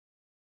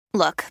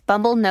Look,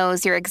 Bumble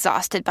knows you're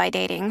exhausted by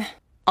dating.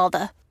 All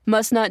the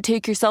must not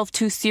take yourself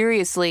too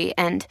seriously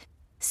and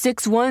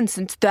 6'1"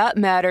 since that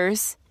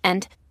matters.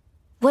 And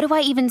what do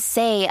I even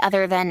say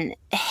other than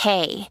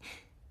hey?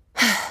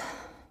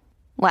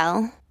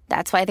 Well,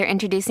 that's why they're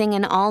introducing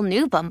an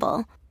all-new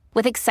Bumble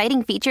with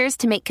exciting features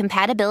to make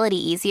compatibility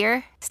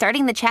easier,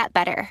 starting the chat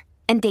better,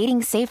 and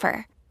dating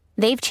safer.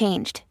 They've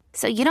changed,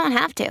 so you don't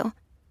have to.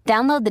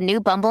 Download the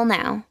new Bumble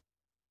now.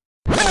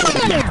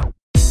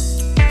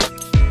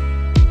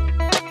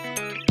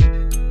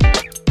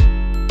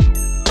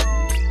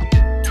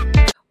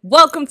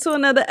 Welcome to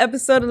another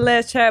episode of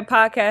Let's Chat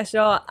Podcast,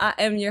 y'all. I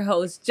am your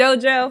host,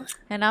 JoJo.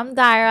 And I'm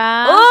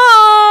Daira.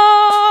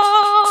 Oh,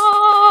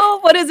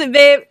 what is it,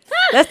 babe?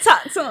 Let's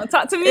talk to him.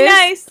 Talk to me It's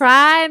nice.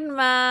 Pride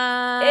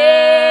Month.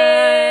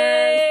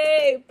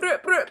 Hey.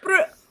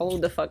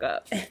 Hold the fuck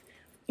up.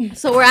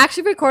 So we're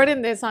actually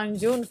recording this on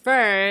June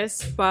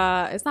 1st,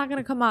 but it's not going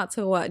to come out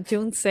till what,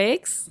 June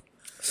 6th?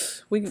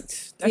 June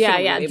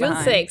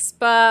 6th.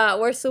 But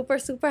we're super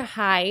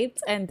hyped,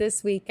 and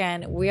this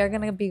weekend we are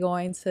gonna be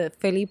going to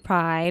Philly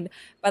Pride.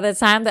 By the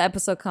time the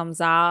episode comes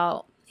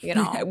out, you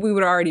know, we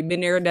would have already been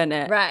there, done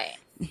that, right?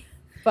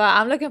 But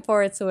I'm looking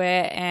forward to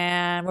it,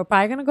 and we're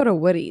probably gonna go to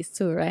Woody's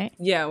too, right?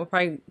 Yeah,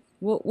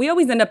 we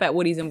always end up at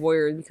Woody's and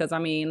Voyeurs because, I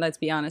mean, let's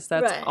be honest,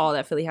 that's all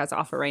that Philly has to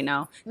offer right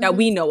now that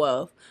we know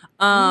of.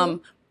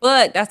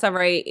 But that's all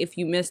right if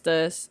you missed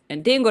us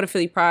and didn't go to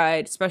Philly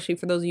Pride, especially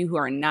for those of you who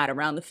are not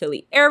around the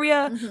Philly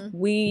area.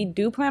 We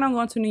do plan on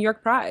going to New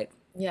York Pride.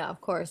 Yeah,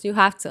 of course. You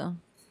have to.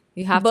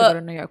 You have to go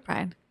to New York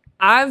Pride.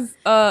 I've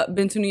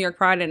been to New York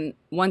Pride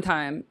one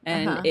time,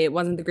 and it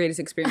wasn't the greatest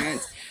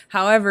experience.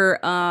 However,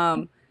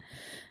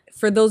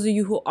 for those of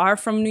you who are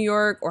from New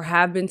York or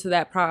have been to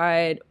that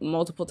Pride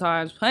multiple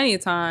times, plenty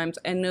of times,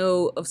 and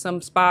know of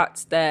some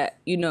spots that,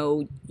 you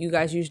know, you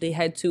guys usually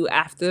head to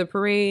after the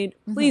parade,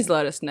 please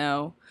let us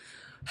know.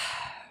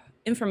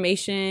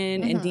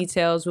 Information and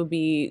details will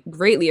be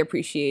greatly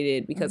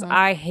appreciated because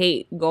I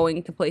hate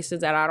going to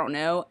places that I don't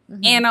know.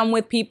 And I'm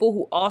with people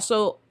who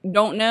also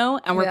don't know.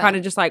 And we're kind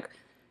of just like,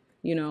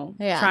 you know,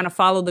 trying to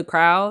follow the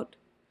crowd.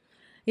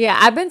 Yeah,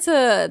 I've been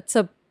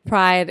to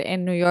Pride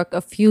in New York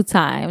a few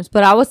times,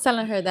 but I was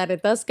telling her that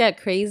it does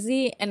get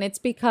crazy, and it's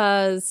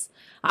because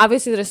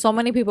obviously there's so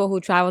many people who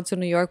travel to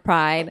New York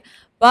Pride,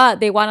 but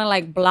they want to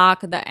like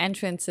block the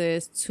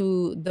entrances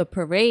to the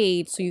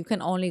parade, so you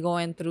can only go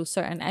in through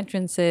certain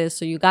entrances.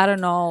 So you gotta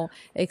know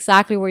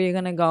exactly where you're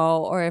gonna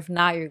go, or if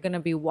not, you're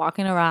gonna be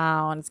walking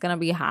around. It's gonna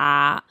be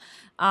hot.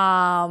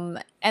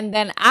 And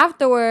then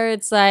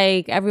afterwards,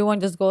 like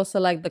everyone just goes to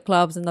like the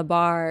clubs and the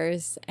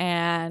bars,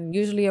 and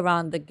usually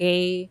around the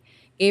gay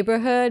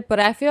neighborhood. But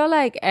I feel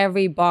like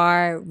every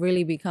bar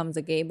really becomes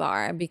a gay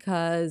bar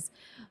because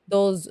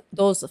those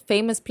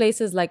famous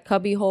places like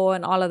Cubby Hole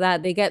and all of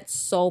that, they get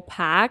so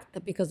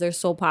packed because they're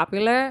so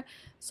popular.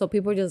 So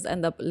people just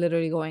end up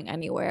literally going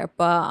anywhere.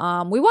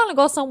 But we want to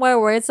go somewhere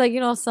where it's like, you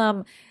know,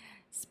 some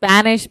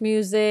Spanish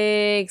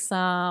music,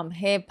 some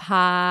hip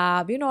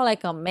hop, you know,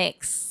 like a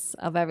mix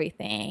of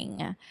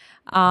everything.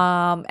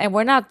 And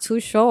we're not too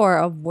sure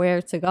of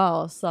where to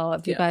go. So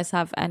if you guys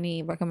have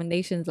any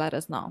recommendations, let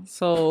us know.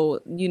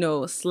 So, you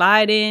know,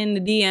 slide in the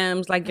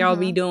DMs like y'all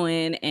be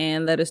doing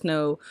and let us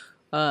know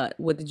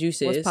what the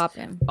juice is. What's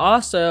popping.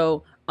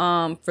 Also,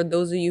 for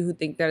those of you who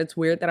think that it's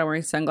weird that I'm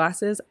wearing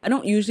sunglasses, I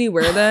don't usually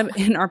wear them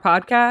in our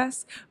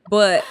podcast,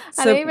 but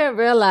I didn't even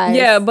realize.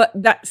 Yeah, but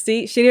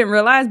she didn't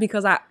realize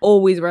because I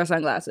always wear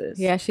sunglasses.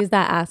 Yeah, she's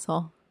that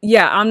asshole.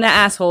 Yeah, I'm that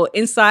asshole.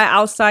 Inside,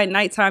 outside,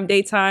 nighttime,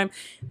 daytime.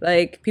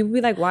 Like, people be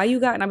like, why you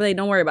got? And I be like,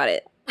 don't worry about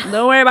it.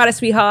 Don't worry about it,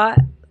 sweetheart.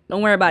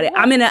 Don't worry about it.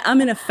 I'm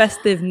in a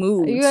festive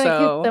mood. You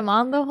gonna keep them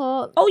on the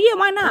whole? Oh yeah,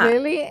 why not?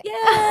 Really?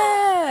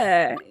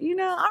 Yeah. You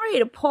know, I'm ready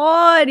to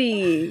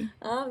party.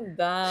 I'm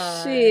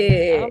done.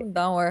 Shit. I'm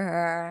done with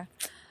her.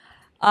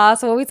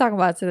 So what we talking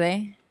about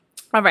today?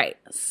 All right.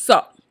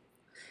 So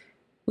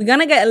we're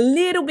gonna get a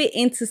little bit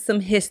into some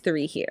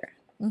history here.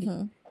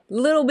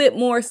 Little bit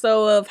more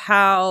so of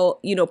how,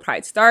 you know,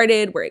 Pride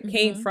started, where it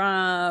came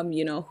from,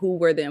 you know, who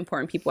were the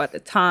important people at the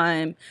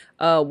time,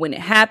 when it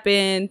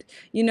happened,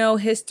 you know,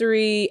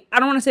 history. I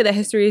don't want to say that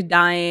history is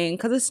dying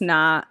because it's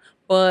not,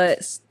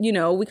 but, you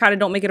know, we kind of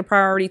don't make it a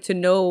priority to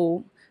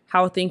know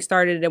how things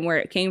started and where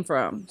it came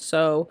from.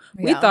 So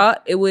we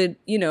thought it would,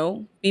 you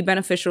know, be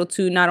beneficial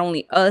to not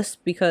only us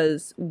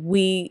because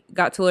we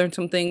got to learn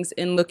some things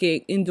in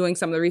doing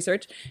some of the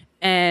research,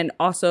 and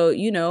also,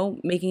 you know,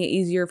 making it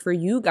easier for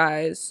you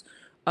guys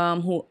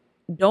who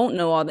don't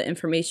know all the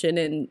information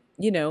and,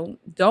 you know,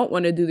 don't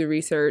want to do the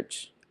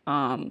research,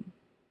 kind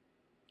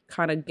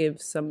of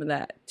give some of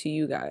that to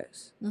you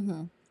guys.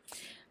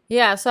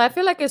 Yeah, so I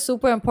feel like it's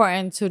super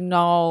important to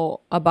know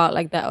about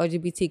like the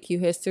LGBTQ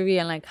history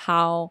and like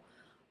how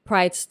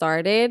Pride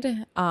started.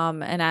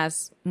 And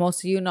as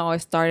most of you know,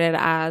 it started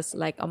as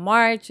like a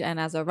march and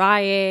as a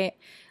riot.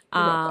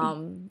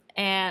 And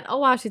oh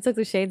wow, she took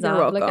the shades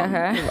off. Look at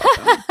her.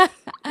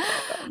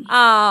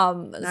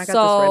 I got this red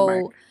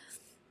mark.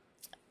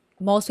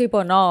 most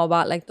people know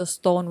about like the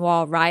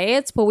Stonewall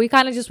riots, but we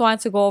kind of just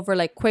wanted to go over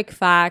like quick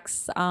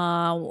facts.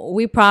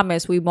 We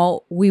promise we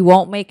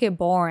won't make it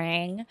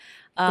boring.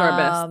 Our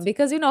best.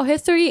 Because, you know,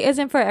 history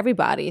isn't for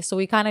everybody. So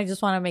we kind of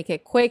just want to make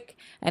it quick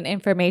and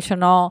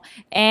informational.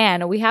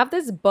 And we have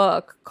this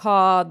book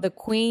called The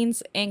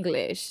Queen's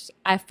English.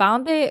 I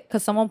found it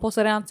because someone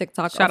posted it on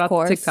TikTok. Shout of out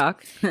course. to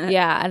TikTok.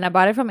 Yeah, and I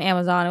bought it from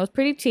Amazon. It was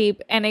pretty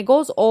cheap. And it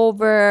goes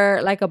over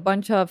like a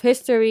bunch of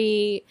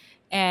history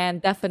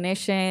and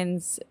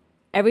definitions,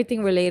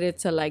 everything related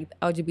to like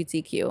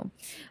LGBTQ.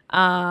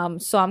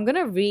 So I'm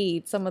gonna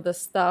read some of the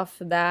stuff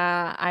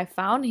that I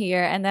found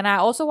here, and then I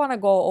also want to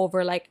go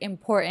over like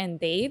important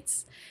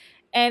dates.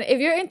 And if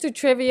you're into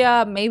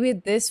trivia, maybe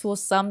this will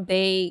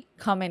someday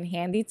come in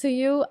handy to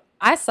you.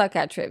 I suck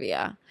at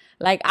trivia.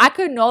 Like, I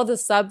could know the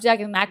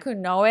subject and I could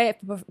know it,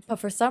 but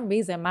for some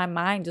reason my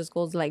mind just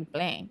goes like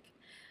blank.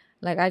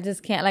 Like, I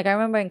just can't. Like, I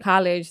remember in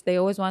college, they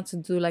always want to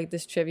do, like,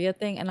 this trivia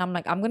thing. And I'm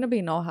like, I'm going to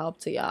be no help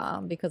to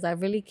y'all because I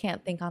really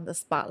can't think on the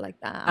spot like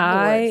that.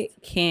 I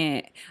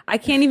can't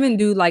even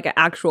do, like, an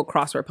actual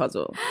crossword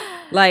puzzle.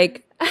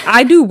 Like,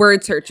 I do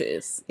word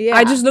searches. Yeah.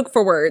 I just look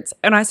for words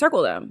and I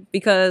circle them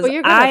because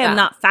I am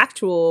not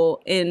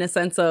factual in the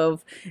sense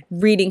of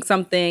reading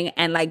something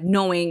and, like,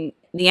 knowing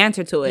the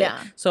answer to it.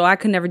 Yeah. So I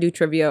could never do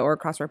trivia or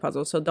crossword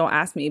puzzle. So don't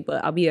ask me,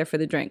 but I'll be there for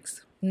the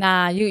drinks.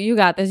 Nah, you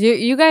got this.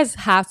 You guys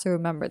have to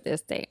remember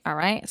this date, all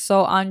right?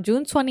 So on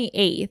June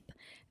 28th,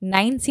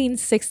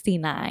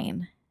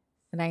 1969.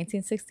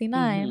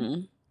 1969.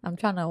 Mm-hmm. I'm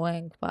trying to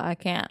wink, but I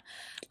can't.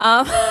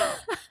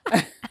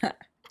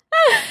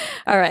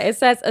 All right. It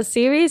says a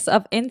series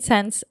of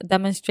intense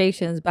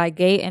demonstrations by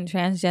gay and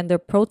transgender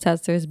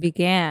protesters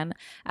began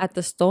at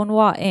the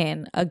Stonewall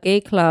Inn, a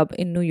gay club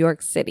in New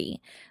York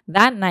City.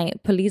 That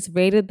night, police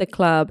raided the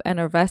club and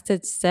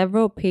arrested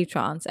several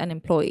patrons and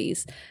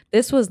employees.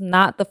 This was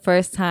not the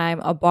first time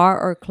a bar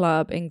or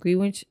club in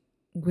Greenwich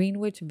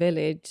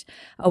Village,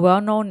 a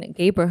well-known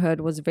neighborhood,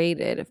 was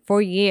raided.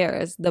 For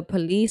years, the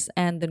police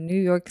and the New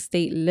York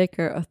State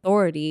Liquor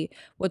Authority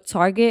would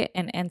target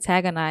and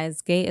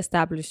antagonize gay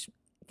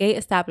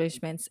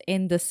establishments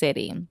in the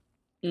city.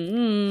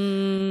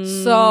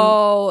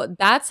 So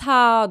that's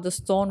how the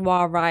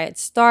Stonewall riot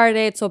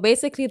started. So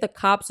basically, the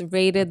cops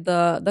raided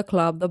the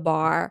club, the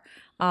bar,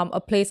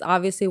 a place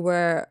obviously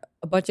where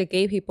a bunch of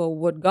gay people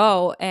would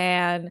go,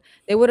 and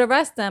they would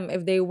arrest them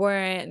if they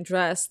weren't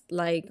dressed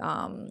like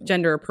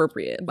gender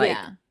appropriate. Like,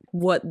 yeah.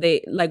 what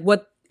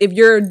if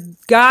you're a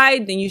guy,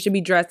 then you should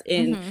be dressed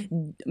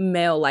in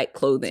male like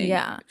clothing.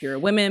 Yeah. If you're a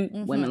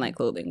women like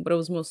clothing. But it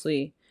was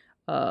mostly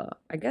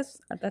I guess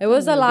at that it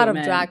was time, a lot of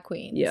men. drag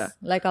queens. Yeah.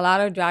 Like, a lot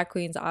of drag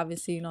queens,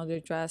 obviously, you know, they're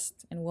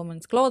dressed in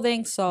women's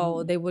clothing,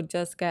 so they would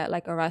just get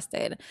like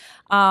arrested.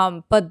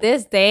 But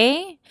this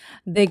day,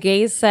 the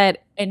gays said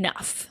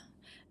enough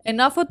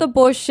with the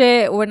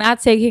bullshit. We're not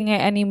taking it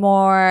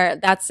anymore.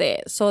 That's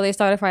it. So they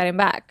started fighting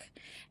back.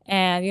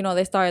 And, you know,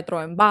 they started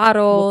throwing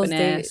bottles.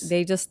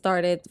 They just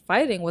started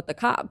fighting with the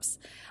cops.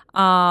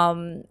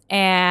 And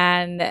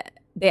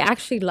they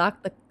actually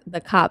locked the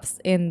cops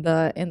in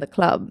the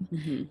club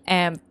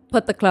and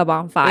put the club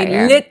on fire.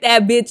 They lit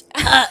that bitch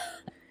up.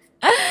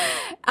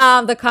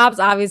 The cops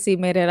obviously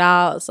made it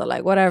out, so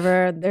like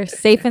whatever. They were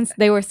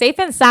safe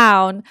and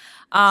sound.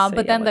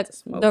 But then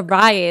the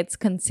riots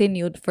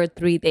continued for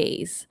 3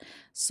 days.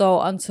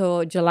 So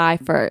until July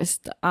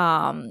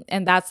 1st.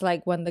 And that's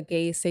like when the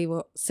gay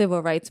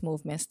civil rights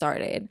movement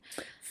started.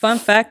 Fun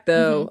fact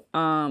though,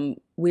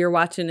 we were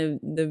watching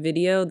the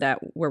video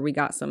where we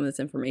got some of this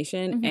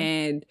information,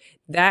 and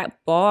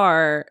that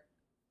bar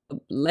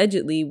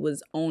allegedly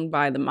was owned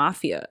by the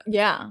mafia.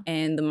 Yeah.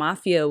 And the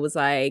mafia was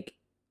like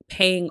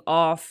paying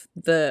off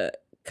the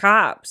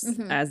cops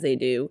as they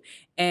do,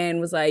 and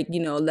was like, you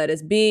know, let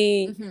us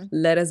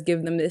let us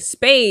give them this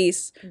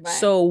space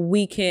so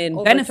we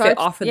can benefit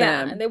off of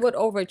them. And they would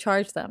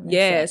overcharge them.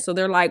 Yeah. So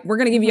they're like, we're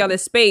gonna give y'all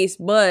this space,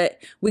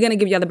 but we're gonna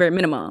give y'all the bare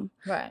minimum.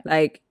 Right.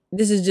 Like,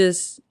 this is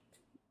just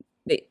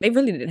they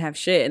really didn't have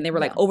shit, and they were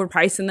like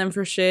overpricing them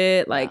for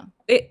shit. Like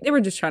they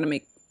were just trying to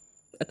make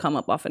a come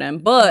up off of them,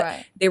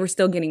 but they were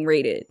still getting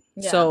raided.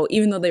 Yeah. So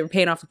even though they were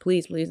paying off the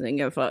police didn't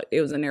give a fuck. It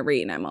was in there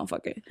raiding that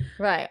motherfucker.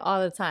 Right,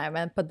 all the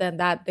time. But then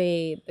that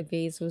day, the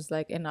gays was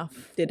like,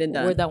 enough. Done.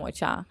 We're done with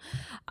y'all.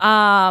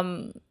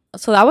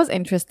 So that was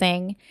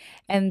interesting.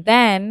 And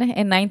then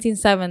in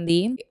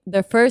 1970,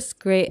 the first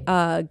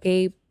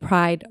gay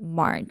pride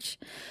march.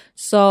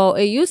 So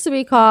it used to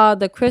be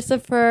called the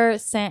Christopher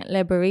Saint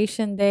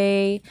Liberation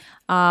Day.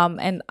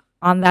 And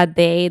on that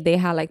day, they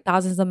had like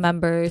thousands of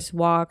members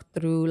walk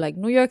through like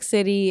New York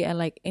City and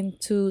like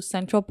into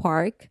Central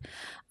Park.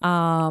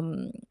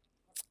 And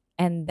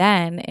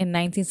then in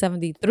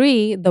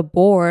 1973, the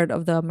board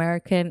of the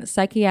American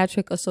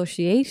Psychiatric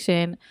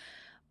Association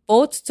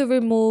votes to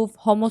remove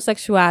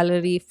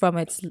homosexuality from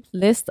its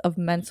list of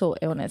mental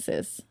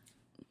illnesses.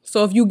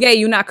 So if you gay,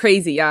 you're not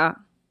crazy, y'all.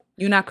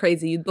 You're not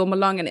crazy. You don't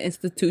belong in an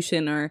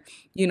institution or,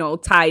 you know,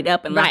 tied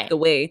up and locked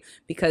away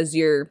because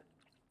you're,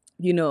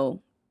 you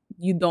know,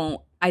 you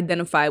don't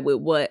identify with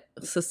what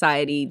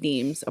society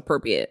deems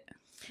appropriate.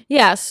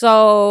 Yeah,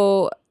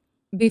 so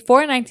before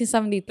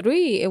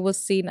 1973, it was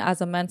seen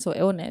as a mental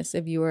illness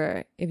if you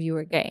were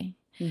gay.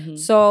 Mm-hmm.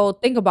 So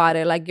think about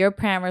it, like your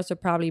parents were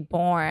probably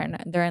born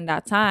during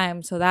that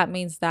time, so that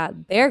means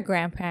that their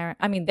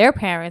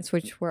parents,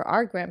 which were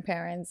our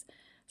grandparents,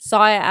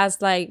 saw it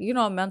as like, you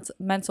know,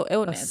 mental A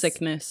illness,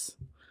 sickness.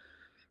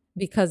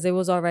 because it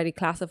was already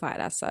classified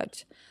as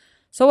such.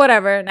 So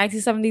whatever,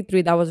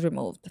 1973, that was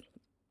removed.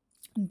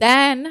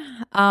 Then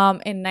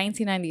in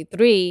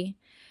 1993,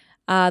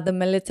 the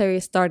military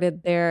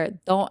started their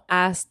don't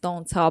ask,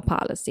 don't tell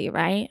policy,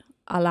 right?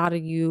 A lot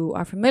of you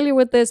are familiar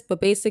with this,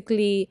 but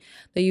basically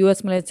the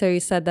US military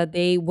said that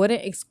they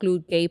wouldn't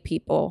exclude gay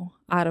people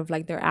out of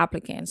like their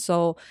applicants.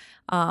 So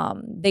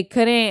they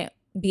couldn't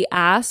be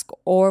asked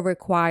or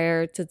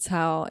required to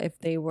tell if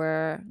they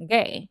were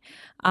gay.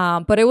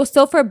 But it was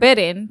still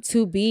forbidden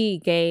to be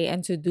gay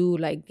and to do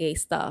like gay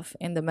stuff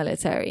in the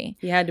military.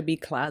 You had to be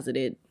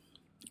closeted.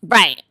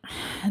 Right.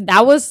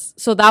 That was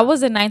in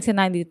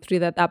 1993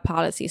 that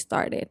policy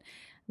started.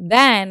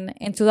 Then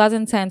in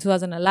 2010,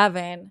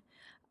 2011,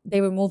 they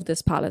removed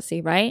this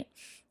policy, right?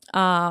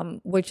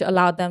 Which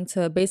allowed them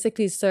to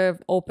basically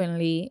serve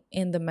openly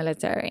in the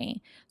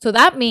military. So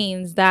that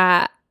means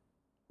that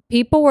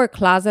people were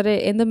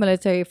closeted in the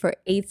military for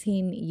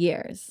 18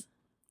 years.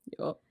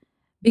 Yup.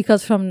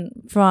 Because from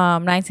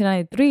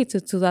 1993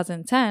 to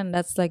 2010,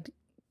 that's like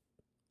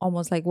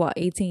almost like what,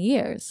 18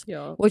 years,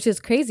 Yeah. which is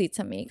crazy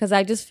to me, because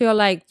I just feel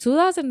like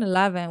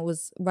 2011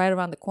 was right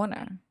around the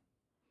corner.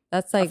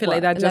 That's like, I feel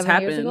like that just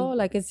 11 years happened. ago.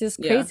 Like, it's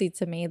just crazy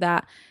to me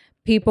that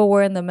people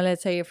were in the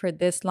military for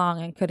this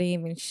long and couldn't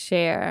even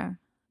share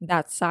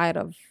that side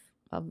of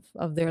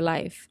their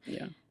life.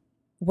 Yeah.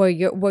 Where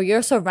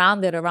you're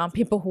surrounded around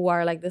people who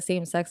are like the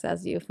same sex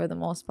as you for the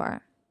most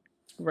part.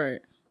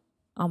 Right.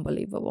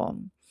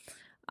 Unbelievable.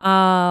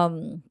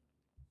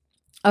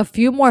 A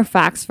few more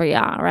facts for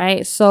y'all,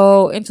 right?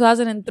 So in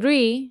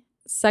 2003,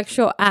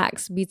 sexual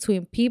acts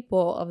between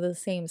people of the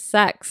same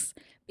sex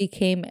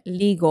became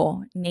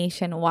legal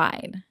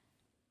nationwide.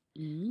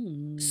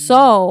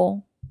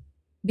 So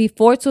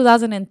before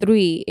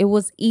 2003, it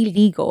was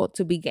illegal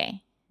to be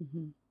gay.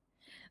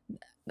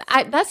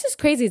 That's just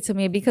crazy to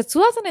me, because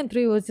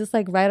 2003 was just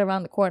like right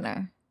around the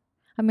corner.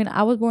 I mean,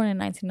 I was born in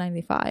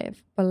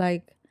 1995, but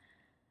like,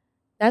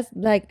 that's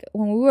like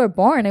when we were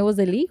born, it was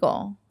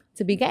illegal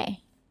to be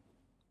gay.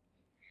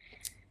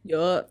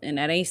 Yup. And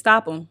that ain't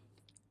stop them.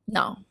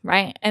 No,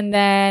 right? And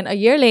then a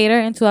year later,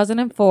 in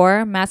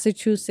 2004,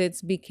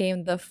 Massachusetts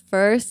became the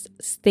first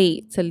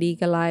state to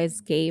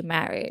legalize gay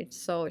marriage.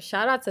 So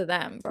shout out to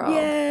them, bro.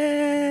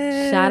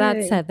 Yay. Shout out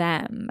to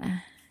them.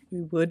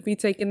 We would be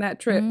taking that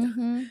trip.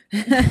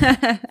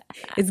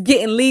 It's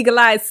getting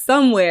legalized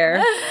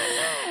somewhere.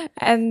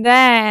 And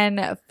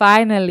then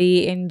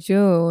finally, in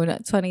June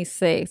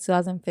 26,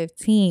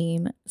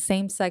 2015,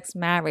 same-sex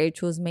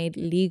marriage was made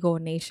legal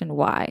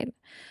nationwide.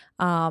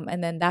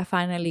 And then that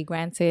finally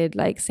granted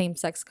like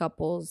same-sex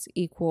couples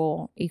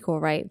equal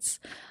rights.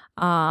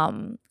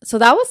 So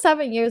that was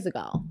 7 years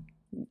ago.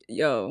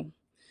 Yo.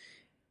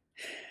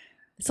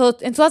 So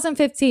in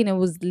 2015, it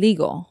was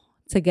legal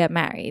to get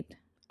married.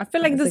 I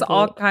feel like this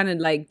all kind of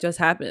like just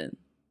happened.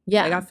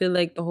 Yeah. Like I feel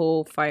like the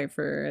whole fight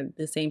for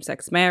the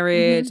same-sex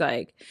marriage,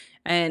 like,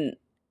 and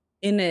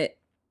in it,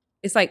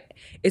 it's like,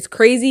 it's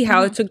crazy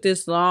how it took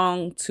this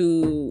long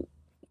to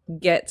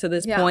get to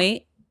this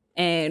point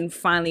and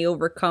finally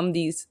overcome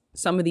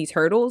some of these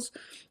hurdles.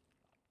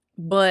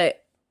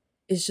 But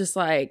it's just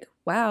like,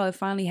 wow, it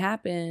finally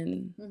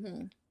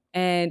happened.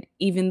 And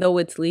even though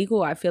it's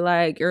legal, I feel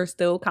like you're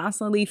still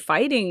constantly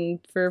fighting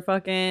for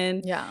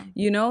fucking,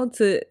 you know,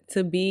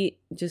 to be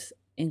just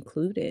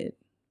included.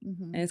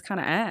 And it's kind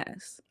of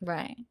ass.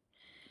 Right.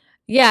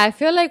 Yeah, I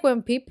feel like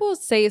when people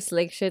say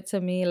slick shit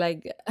to me,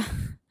 like,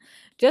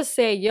 just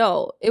say,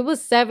 yo, it was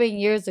 7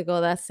 years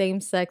ago that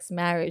same-sex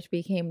marriage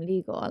became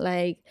legal.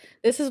 Like,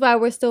 this is why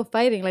we're still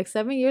fighting. Like,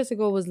 7 years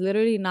ago was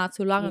literally not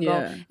too long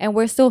ago. And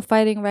we're still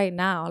fighting right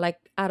now. Like,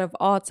 out of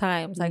all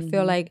times, I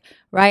feel like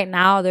right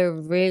now they're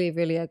really,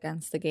 really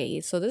against the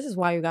gays. So this is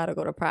why you got to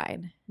go to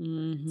Pride.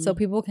 So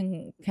people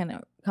can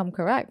come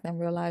correct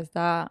and realize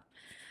that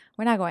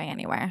we're not going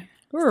anywhere.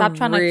 Stop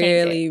trying to change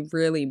it. Really,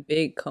 really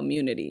big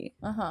community.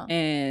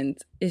 And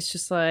it's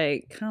just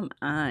like, come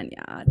on,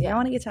 y'all. Y'all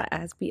want to get your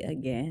ass beat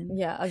again?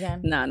 Yeah,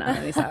 again. No,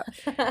 let me stop.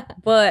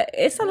 But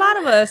it's a lot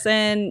of us.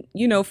 And,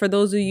 you know, for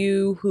those of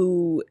you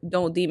who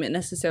don't deem it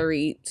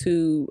necessary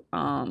to,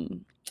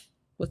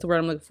 what's the word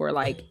I'm looking for?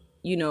 Like,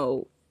 you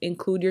know,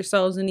 include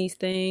yourselves in these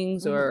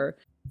things, or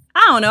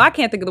I don't know. I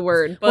can't think of the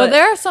word. But well,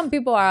 there are some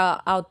people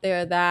out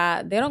there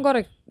that they don't go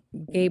to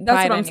gay pride.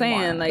 That's what I'm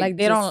saying. Like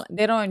they don't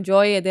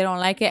enjoy it. They don't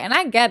like it. And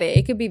I get it.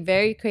 It could be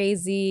very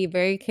crazy,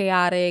 very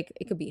chaotic.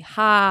 It could be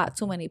hot,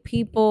 too many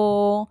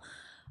people.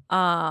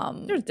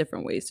 There's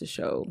different ways to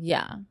show,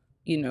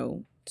 you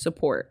know,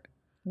 support.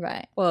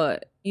 Right.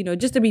 But, you know,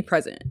 just to be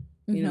present,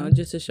 you know,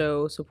 just to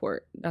show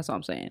support. That's all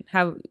I'm saying.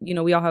 You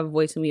know, we all have a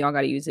voice and we all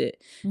got to use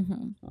it.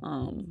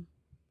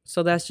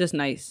 So that's just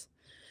nice.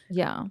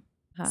 Yeah.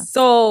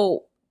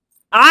 So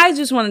I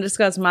just want to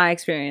discuss my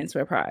experience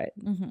with Pride.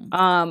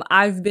 Mm-hmm.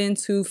 I've been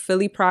to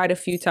Philly Pride a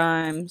few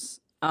times.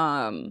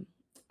 Philly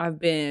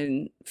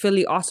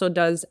also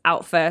does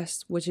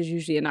Outfest, which is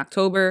usually in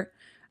October.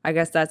 I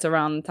guess that's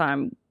around the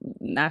time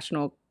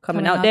National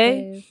Coming Out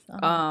Day.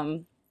 Uh-huh.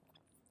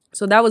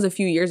 So that was a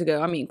few years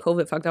ago. I mean,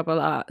 COVID fucked up a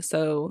lot,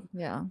 so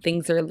Yeah.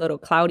 things are a little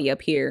cloudy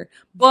up here.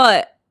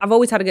 But I've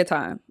always had a good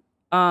time.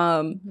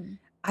 Mm-hmm.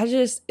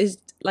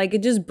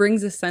 It just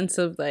brings a sense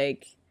of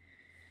like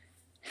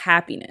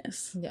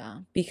happiness. Yeah.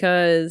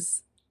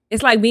 Because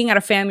it's like being at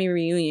a family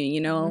reunion,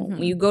 you know? Mm-hmm.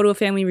 When you go to a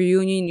family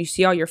reunion, you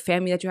see all your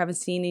family that you haven't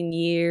seen in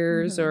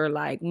years Mm-hmm. or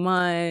like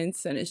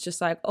months. And it's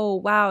just like, oh,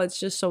 wow, it's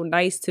just so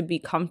nice to be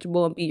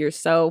comfortable and be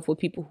yourself with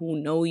people who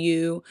know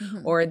you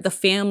Mm-hmm. or the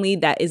family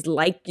that is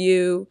like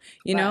you,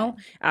 you know?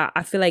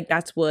 I feel like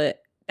that's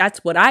what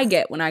I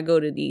get when I go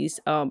to these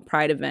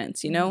Pride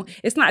events, you know?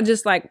 It's not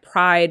just like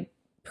Pride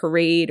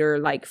parade or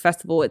like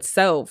festival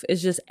itself.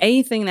 It's just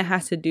anything that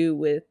has to do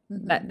with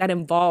that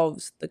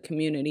involves the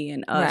community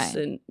and us.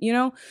 Right. And you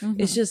know,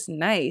 it's just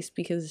nice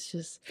because it's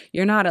just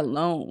you're not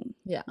alone.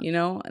 Yeah. You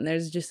know, and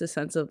there's just a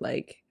sense of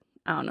like,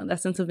 I don't know, that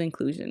sense of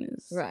inclusion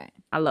is Right.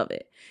 I love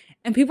it.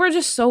 And people are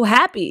just so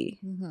happy.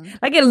 Mm-hmm.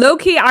 Like in low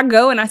key, I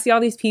go and I see all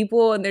these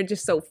people and they're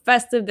just so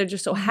festive. They're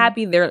just so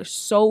happy. They're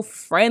so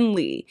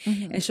friendly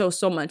and show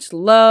so much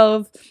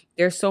love.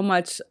 There's so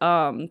much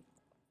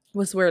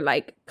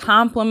like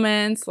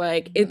compliments.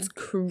 Like it's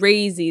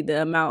crazy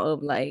the amount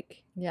of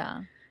like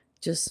Yeah.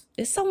 just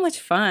it's so much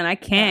fun. I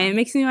can't. It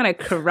makes me want to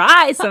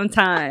cry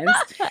sometimes.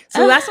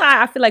 So that's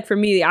why I feel like for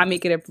me, I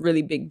make it a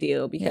really big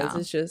deal because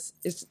it's just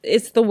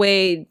it's the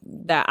way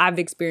that I've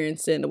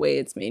experienced it and the way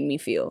it's made me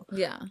feel.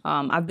 Yeah.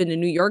 I've been to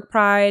New York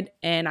Pride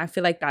and I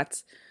feel like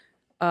that's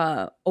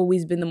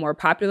always been the more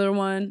popular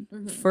one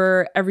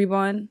for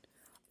everyone.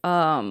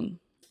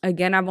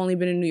 Again, I've only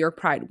been to New York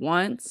Pride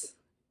once.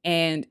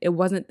 And it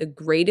wasn't the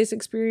greatest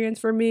experience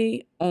for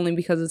me, only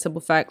because of the simple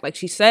fact, like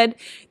she said,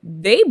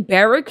 they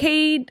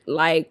barricade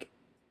like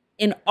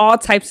in all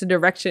types of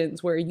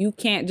directions where you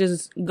can't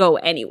just go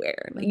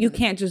anywhere. Like, you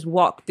can't just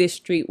walk this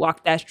street,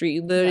 walk that street.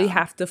 You literally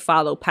have to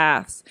follow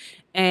paths.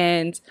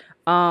 And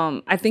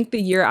I think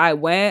the year I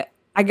went,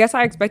 I guess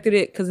I expected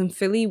it because in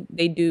Philly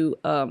they do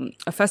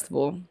a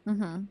festival.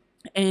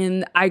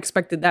 And I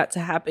expected that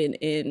to happen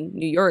in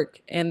New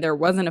York, and there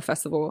wasn't a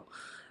festival.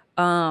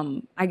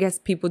 I guess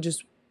people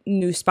just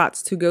knew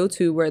spots to go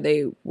to where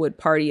they would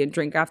party and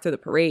drink after the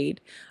parade.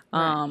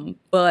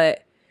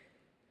 But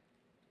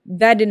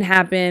that didn't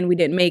happen. We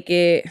didn't make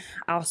it.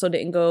 I also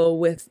didn't go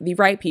with the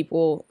right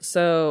people.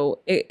 So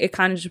it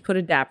kind of just put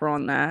a dapper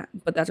on that.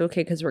 But that's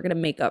okay because we're going to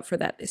make up for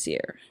that this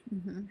year.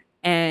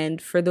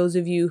 And for those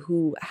of you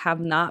who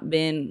have not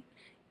been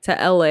to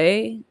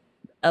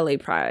LA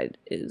Pride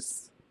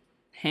is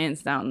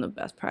hands down the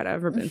best Pride I've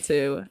ever been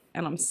to.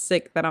 And I'm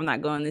sick that I'm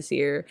not going this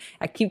year.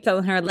 I keep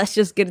telling her, let's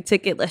just get a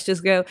ticket. Let's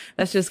just go.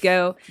 Let's just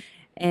go.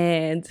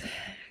 And,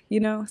 you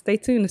know, stay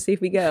tuned to see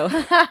if we go.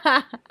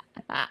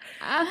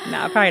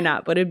 Nah, probably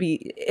not. But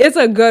it's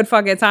a good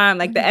fucking time.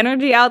 Like the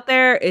energy out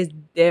there is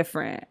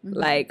different.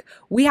 Like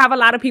we have a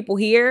lot of people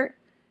here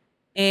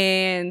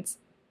and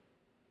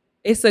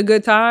it's a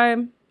good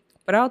time.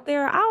 But out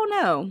there, I don't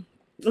know.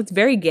 It's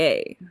very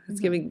gay. It's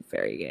giving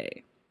very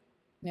gay.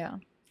 Yeah.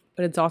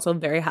 But it's also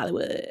very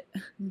Hollywood.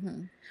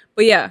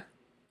 But yeah,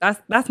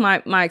 that's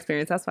my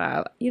experience. That's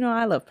why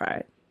I love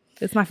Pride.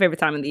 It's my favorite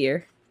time of the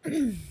year.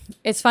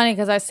 It's funny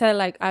because I said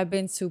like I've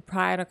been to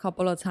Pride a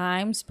couple of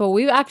times, but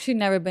we've actually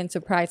never been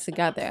to Pride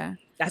together.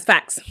 That's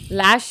facts.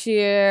 Last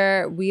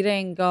year we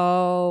didn't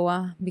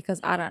go because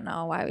I don't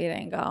know why we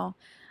didn't go.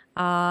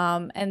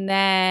 And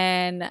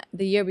then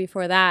the year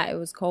before that it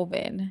was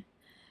COVID,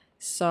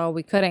 so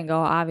we couldn't go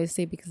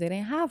obviously because they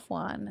didn't have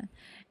one.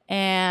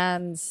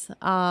 And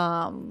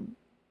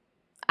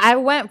I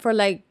went for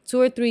like 2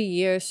 or 3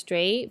 years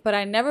straight, but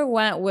I never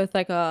went with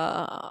like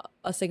a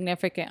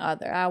significant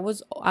other. I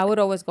would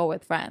always go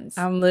with friends.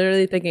 I'm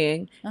literally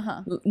thinking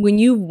when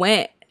you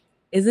went,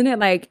 isn't it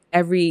like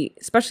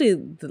especially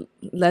the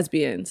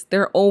lesbians,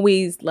 they're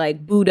always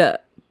like booed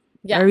up.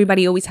 Yeah.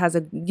 Everybody always has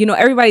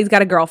everybody's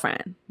got a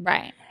girlfriend.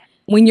 Right.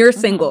 When you're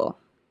single.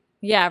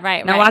 Yeah,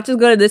 right. Now watch us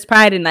go to this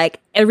Pride and like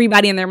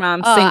everybody and their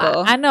mom's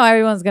single. I know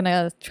everyone's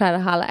gonna try to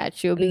holler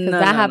at you because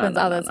that happens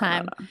all the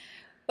time.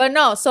 But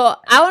no, so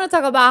I want to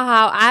talk about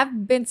how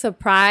I've been to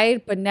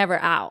Pride but never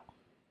out.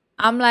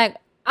 I'm like,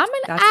 I'm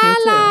an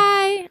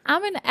ally.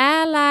 I'm an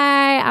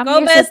ally. I'm go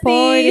here besties.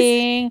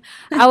 Supporting.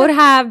 I would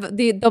have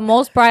the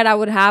most pride I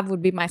would have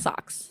would be my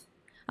socks.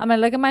 I'm like,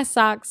 look at my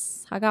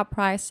socks. I got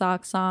Pride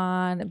socks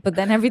on, but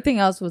then everything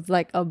else was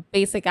like a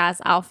basic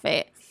ass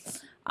outfit.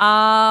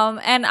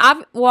 And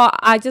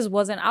I just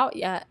wasn't out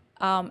yet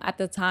at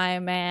the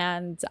time,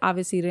 and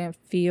obviously didn't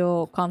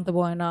feel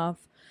comfortable enough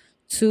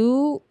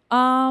to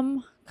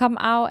come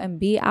out and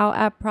be out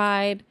at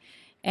Pride.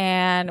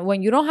 And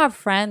when you don't have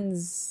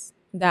friends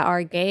that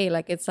are gay,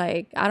 like it's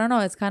like, I don't know,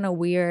 it's kind of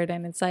weird,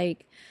 and it's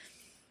like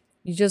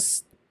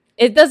it's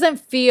it doesn't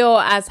feel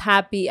as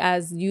happy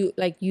as you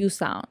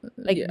sound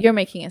like you're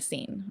making a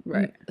scene.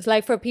 Right. It's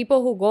like for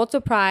people who go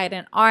to Pride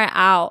and aren't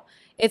out,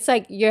 it's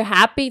like you're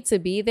happy to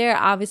be there.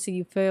 Obviously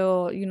you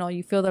feel,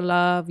 you feel the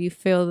love, you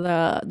feel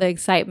the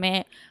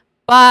excitement,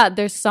 but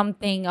there's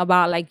something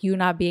about like you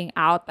not being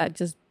out that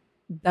just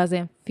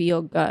doesn't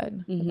feel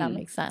good. If that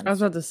makes sense. I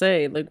was about to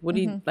say, like, what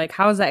do you like?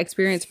 How is that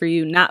experience for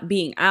you? Not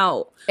being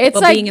out, it's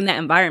but like, being in that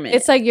environment.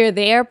 It's like you're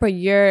there, but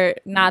you're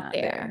not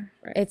there.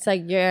 Right. It's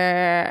like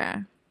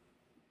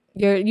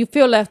you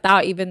feel left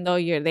out even though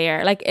you're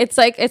there. Like it's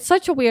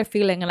such a weird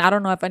feeling, and I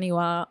don't know if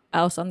anyone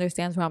else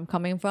understands where I'm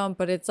coming from,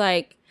 but it's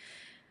like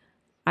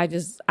I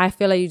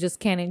feel like you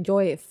just can't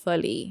enjoy it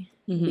fully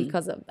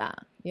because of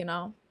that.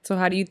 So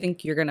how do you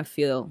think you're gonna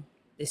feel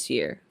this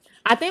year?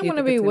 I think I'm going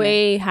to be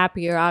way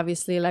happier,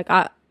 obviously. Like,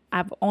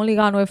 I've only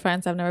gone with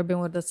friends. I've never been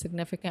with a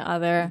significant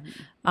other.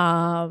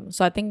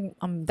 So I think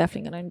I'm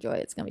definitely going to enjoy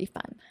it. It's going to be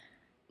fun.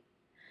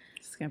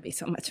 It's going to be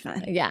so much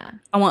fun. Yeah.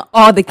 I want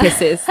all the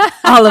kisses.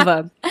 All of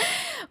them.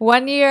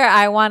 One year,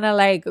 I want to,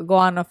 like, go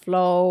on a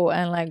float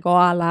and, like, go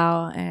all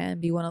out and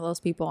be one of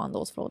those people on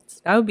those floats.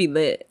 That would be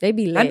lit. They'd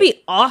be lit. That'd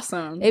be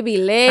awesome. They'd be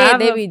lit.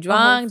 They'd be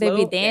drunk. They'd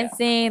be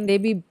dancing.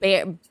 They'd be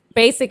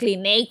basically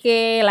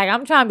naked. Like,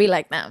 I'm trying to be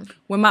like them.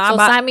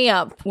 Sign me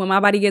up. When my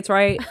body gets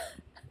right,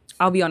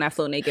 I'll be on that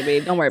float naked,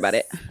 babe. Don't worry about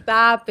it.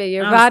 Stop it.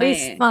 Your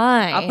body's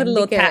fine. I'll put a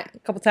little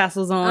couple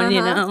tassels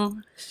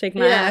on, shake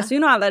my ass.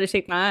 I let it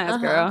shake my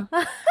ass, girl.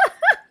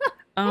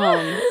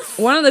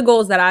 One of the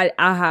goals that I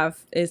have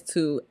is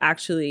to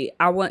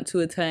I want to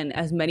attend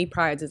as many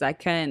prides as I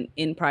can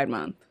in Pride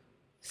Month.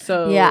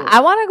 So yeah, I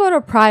want to go to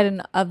Pride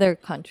in other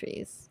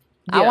countries.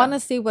 I want to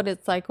see what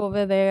it's like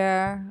over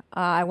there.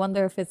 I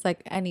wonder if it's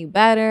like any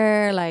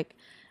better. Like,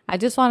 I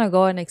just want to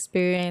go and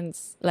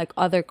experience like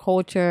other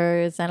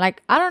cultures and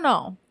like, I don't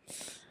know.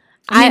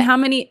 I mean, how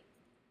many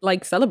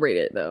like celebrate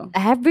it though?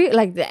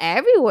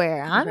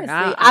 Everywhere, honestly.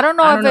 I don't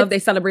know if they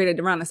celebrated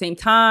around the same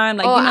time.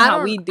 Like,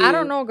 how we do. I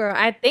don't know, girl.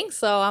 I think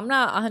so. I'm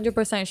not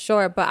 100%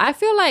 sure, but I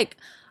feel like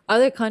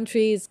other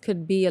countries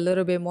could be a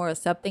little bit more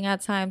accepting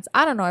at times.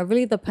 I don't know. It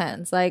really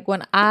depends. Like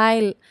when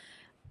I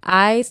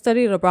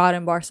studied abroad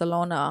in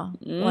Barcelona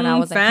when I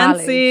was in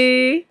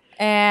college.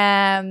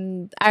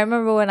 And I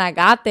remember when I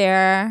got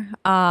there,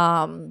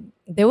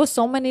 there was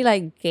so many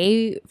like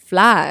gay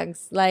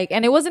flags. Like,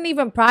 and it wasn't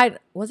even Pride.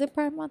 Was it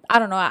Pride Month? I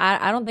don't know.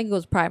 I don't think it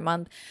was Pride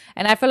Month.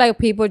 And I feel like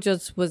people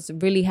just was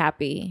really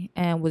happy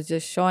and was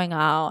just showing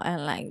out.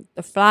 And like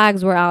the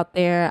flags were out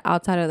there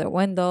outside of their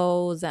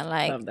windows. And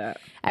like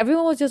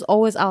everyone was just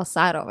always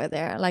outside over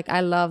there. Like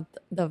I loved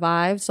the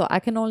vibe. So I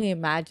can only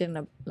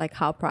imagine like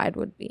how Pride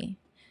would be.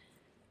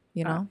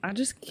 I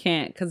just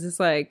can't, because it's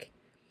like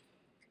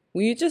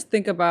when you just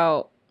think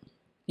about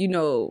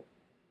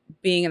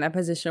being in that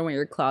position where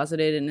you're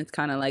closeted and it's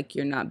kind of like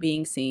you're not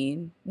being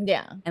seen,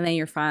 and then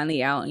you're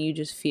finally out and you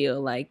just feel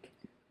like,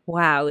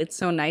 wow, it's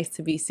so nice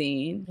to be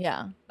seen,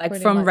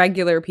 like from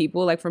regular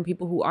people, like from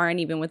people who aren't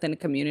even within the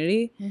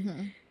community.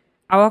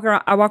 I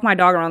walk my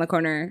dog around the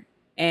corner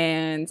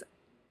and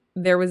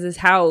there was this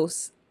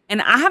house,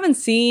 and I haven't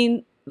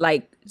seen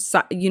like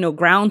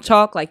ground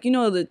chalk, like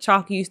the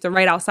chalk you used to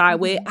write outside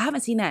with. I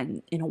haven't seen that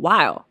in a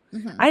while.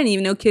 I didn't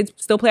even know kids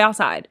still play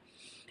outside.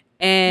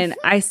 And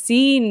I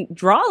seen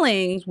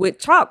drawings with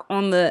chalk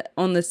on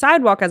the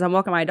sidewalk as I'm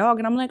walking my dog,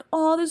 and I'm like,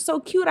 oh, this is so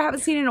cute. I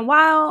haven't seen it in a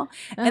while.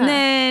 And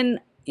then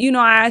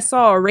I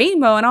saw a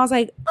rainbow and I was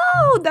like,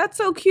 oh, that's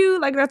so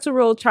cute. Like that's a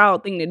real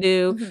child thing to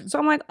do. So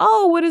I'm like,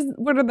 oh, what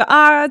are the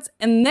odds?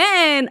 And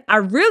then I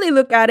really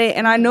look at it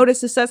and I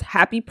noticed it says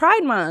Happy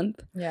Pride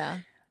Month. Yeah.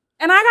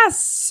 And I got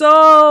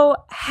so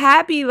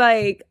happy,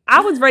 like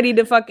I was ready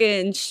to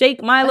fucking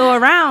shake Milo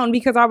around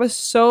because I was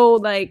so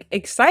like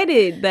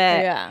excited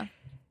that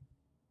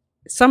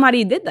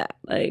somebody did that.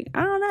 Like,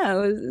 I don't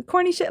know, it was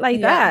corny shit like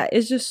that.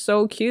 It's just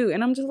so cute.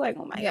 And I'm just like,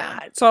 oh my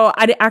God. So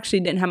I actually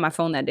didn't have my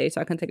phone that day, so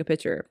I couldn't take a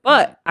picture.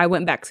 But I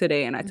went back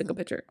today and I took a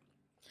picture.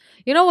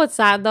 You know what's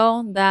sad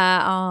though?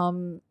 That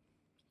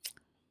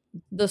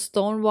the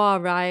Stonewall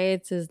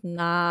riots is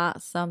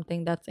not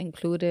something that's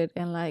included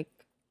in like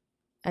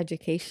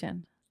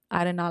education.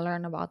 I did not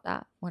learn about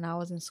that when I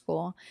was in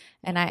school,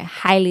 and I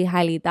highly,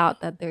 highly doubt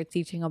that they're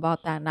teaching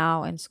about that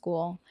now in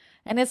school.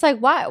 And it's like,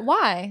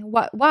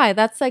 why?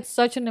 That's like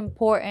such an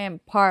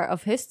important part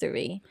of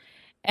history.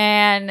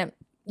 And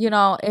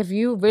if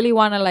you really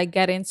want to like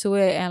get into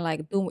it and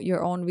like do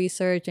your own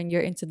research and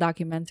you're into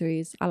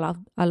documentaries, I love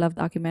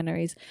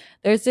documentaries.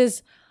 There's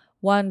this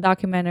one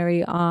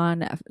documentary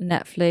on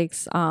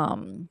Netflix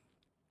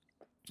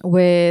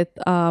with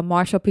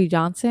Marsha P.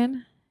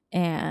 Johnson.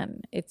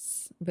 And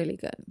it's really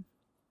good.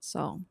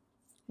 So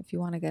if you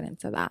want to get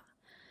into that,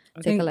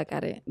 take a look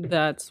at it.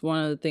 That's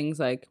one of the things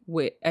like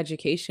with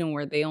education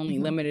where they only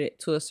limit it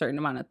to a certain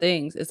amount of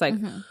things. It's like,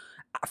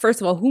 first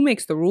of all, who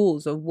makes the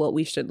rules of what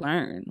we should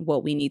learn,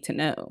 what we need to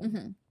know?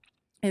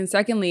 And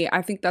secondly,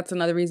 I think that's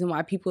another reason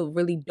why people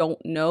really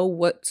don't know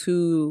what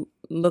to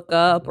look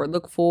up or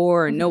look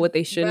for or know what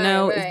they should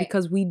know is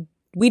because we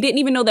didn't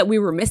even know that we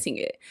were missing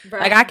it.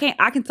 Like I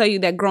can tell you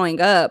that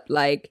growing up,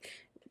 like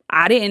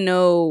I didn't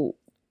know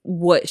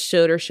what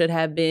should or should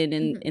have been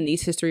in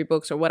these history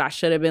books or what I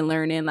should have been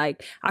learning.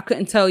 Like, I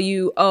couldn't tell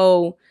you,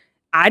 oh,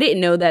 I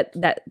didn't know that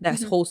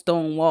whole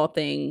Stonewall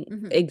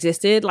thing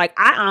existed. Like,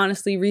 I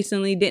honestly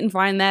recently didn't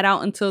find that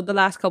out until the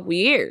last couple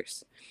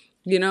years,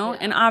 you know? Yeah.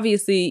 And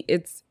obviously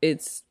it's,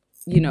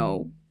 you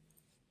know,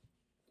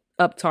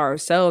 up to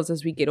ourselves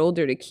as we get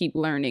older to keep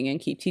learning and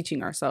keep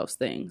teaching ourselves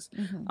things.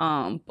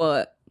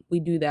 But we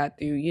do that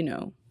through, you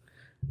know,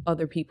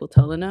 other people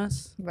telling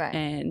us, right,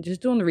 and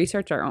just doing the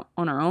research on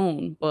our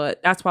own.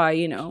 But that's why,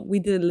 you know, we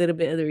did a little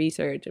bit of the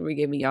research and we're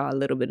giving y'all a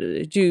little bit of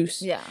the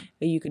juice. Yeah,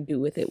 and you can do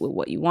with it with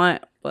what you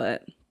want.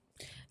 But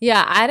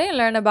yeah, I didn't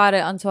learn about it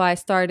until I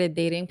started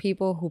dating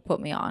people who put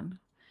me on,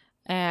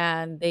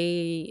 and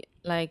they,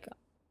 like,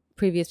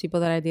 previous people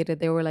that I dated,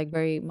 they were like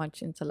very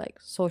much into like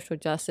social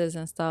justice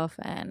and stuff,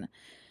 and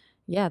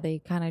yeah, they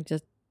kind of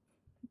just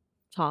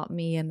taught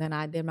me, and then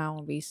I did my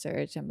own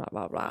research and blah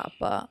blah blah.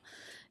 But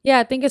yeah,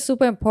 I think it's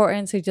super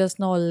important to just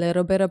know a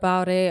little bit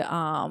about it.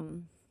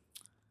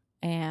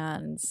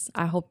 And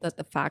I hope that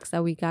the facts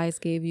that we guys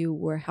gave you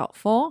were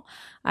helpful.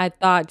 I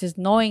thought just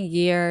knowing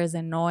years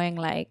and knowing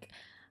like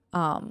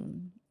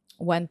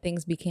when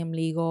things became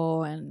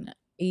legal and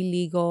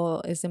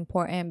illegal is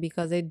important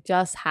because it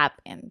just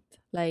happened.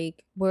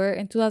 Like, we're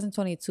in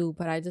 2022,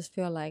 but I just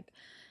feel like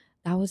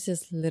that was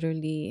just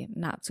literally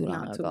not too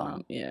long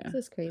ago. Yeah.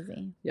 This is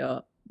crazy.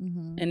 Yeah.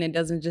 And it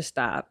doesn't just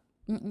stop.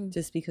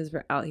 Just because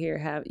we're out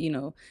here you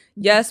know,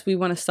 yes, we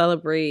want to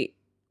celebrate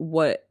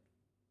what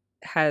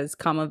has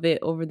come of it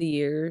over the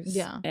years.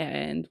 Yeah.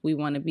 And we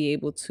want to be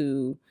able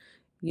to,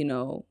 you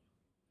know,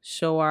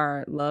 show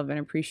our love and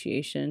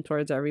appreciation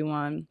towards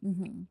everyone.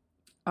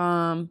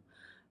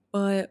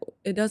 But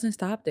it doesn't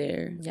stop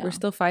there. Yeah. We're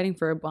still fighting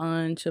for a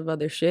bunch of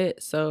other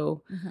shit.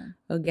 So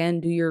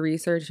again, do your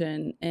research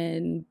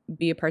and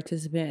be a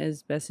participant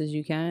as best as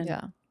you can.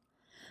 Yeah.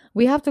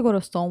 We have to go to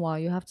Stonewall.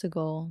 You have to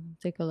go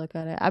take a look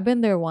at it. I've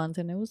been there once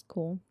and it was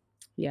cool.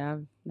 Yeah,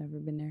 I've never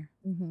been there.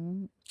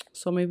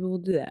 So maybe we'll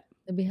do that.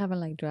 They'll be having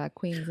like drag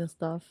queens and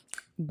stuff.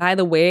 By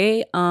the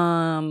way,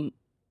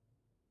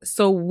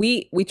 so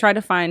we tried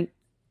to find,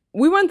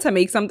 we wanted to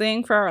make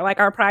something for like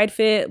our Pride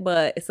fit,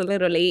 but it's a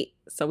little late,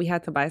 so we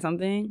had to buy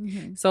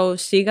something. So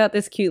she got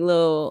this cute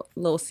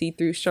little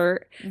see-through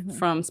shirt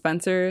from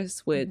Spencer's,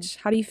 which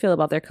how do you feel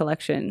about their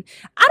collection?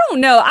 I don't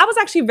know. I was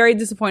actually very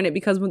disappointed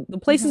because when the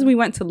places we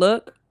went to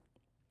look,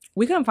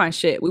 we couldn't find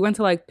shit. We went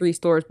to like 3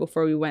 stores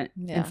before we went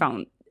and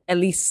found at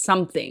least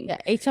something. Yeah,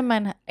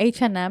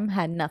 H&M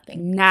had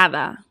nothing.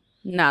 Nada.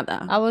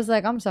 I was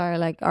like, I'm sorry,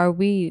 like, are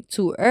we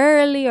too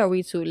early? Are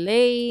we too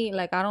late?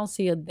 Like, I don't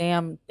see a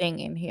damn thing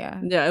in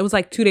here. Yeah, it was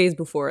like 2 days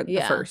before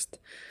the first.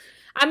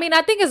 I mean,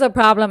 I think it's a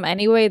problem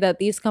anyway that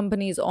these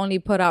companies only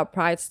put out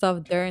Pride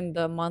stuff during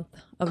the month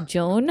of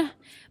June.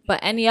 But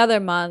any other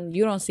month,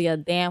 you don't see a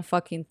damn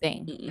fucking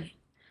thing.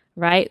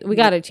 Right? We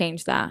got to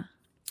change that.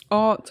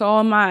 To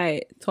all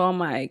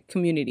my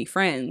community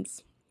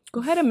friends,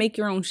 go ahead and make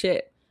your own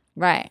shit.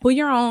 Right. Put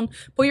your own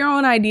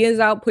ideas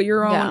out, put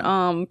your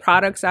own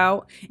products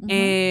out.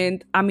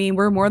 And I mean,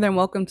 we're more than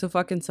welcome to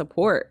fucking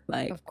support.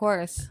 Like, of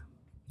course.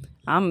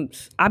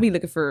 I be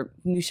looking for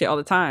new shit all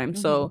the time.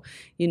 So,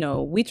 you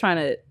know, we trying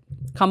to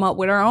come up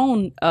with our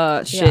own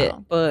shit,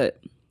 but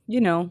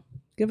you know,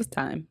 give us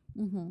time.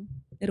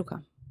 It'll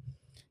come.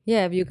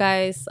 Yeah, if you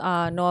guys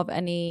know of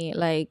any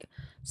like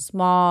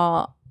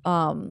small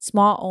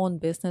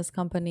owned business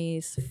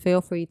companies,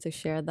 feel free to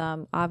share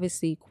them.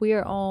 Obviously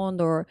queer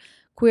owned or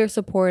queer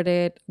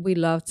supported. We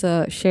love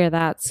to share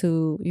that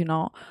to, you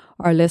know,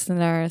 our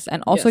listeners,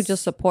 and also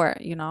just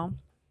support, you know.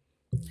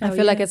 I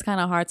feel like it's kind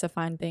of hard to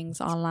find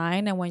things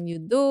online, and when you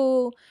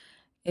do,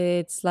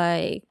 it's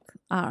like,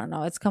 I don't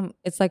know,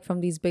 it's like from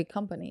these big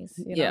companies,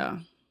 you know?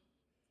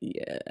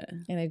 Yeah.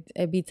 And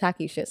it be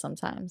tacky shit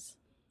sometimes.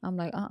 I'm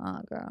like,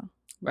 girl.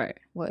 Right.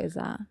 What is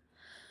that?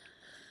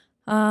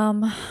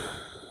 All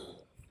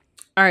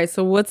right,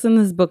 so what's in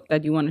this book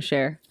that you want to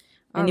share?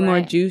 Any more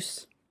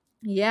juice?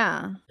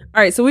 Yeah.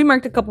 All right, so we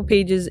marked a couple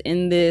pages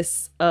in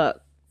this The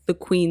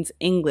Queen's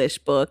English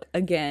book.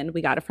 Again,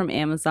 we got it from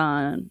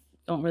Amazon.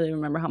 Don't really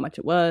remember how much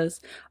it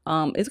was.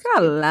 It's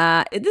got a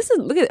lot.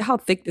 Look at how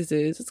thick this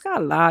is. It's got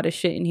a lot of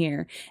shit in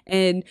here.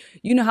 And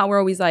you know how we're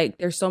always like,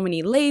 there's so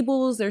many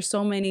labels, there's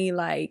so many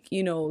like,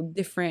 you know,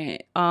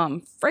 different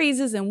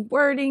phrases and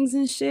wordings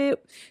and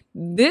shit.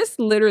 This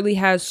literally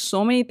has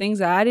so many things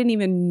that I didn't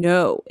even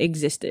know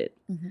existed.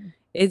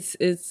 It's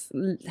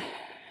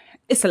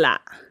a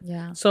lot.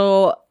 Yeah.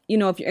 So, you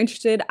know, if you're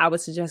interested, I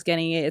would suggest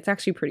getting it. It's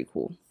actually pretty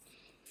cool.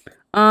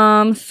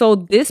 So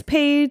this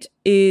page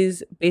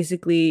is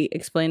basically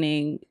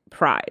explaining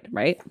Pride,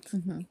 right?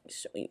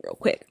 Show you real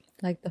quick.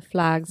 Like the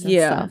flags and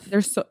stuff.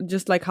 There's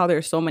just like how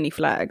there's so many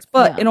flags,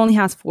 but it only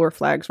has 4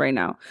 flags right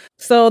now.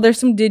 So there's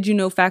some did you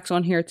know facts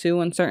on here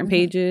too on certain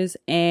pages.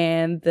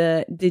 And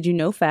the did you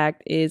know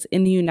fact is,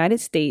 in the United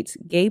States,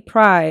 gay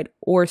pride,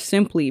 or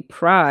simply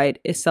Pride,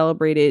 is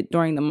celebrated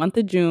during the month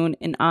of June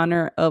in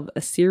honor of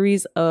a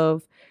series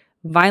of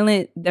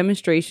violent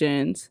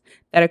demonstrations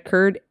that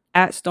occurred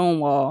at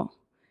Stonewall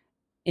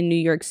in New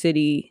York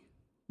City,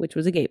 which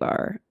was a gay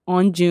bar,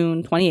 on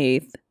June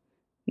 28th,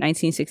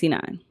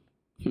 1969.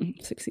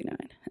 69.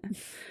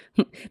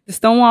 The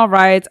Stonewall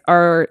riots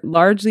are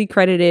largely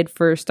credited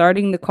for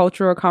starting the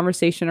cultural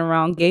conversation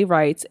around gay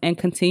rights and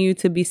continue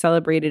to be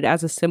celebrated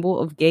as a symbol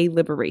of gay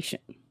liberation.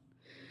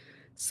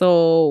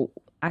 So,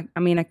 I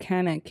mean, I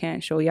kind of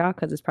can't show y'all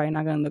because it's probably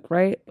not going to look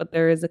right, but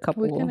there is a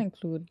couple. We can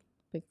include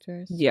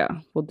pictures. Yeah,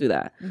 we'll do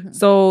that.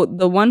 So,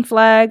 the one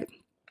flag,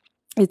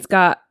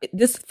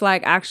 this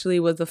flag actually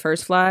was the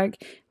first flag,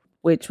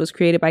 which was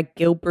created by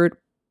Gilbert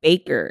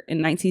Baker in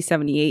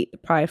 1978. The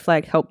pride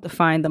flag helped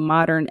define the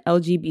modern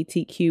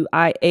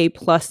LGBTQIA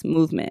plus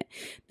movement.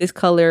 This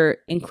color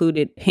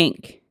included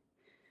pink,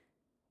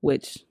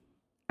 which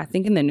I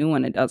think in the new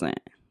one it doesn't.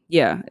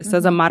 Yeah, it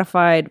says a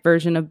modified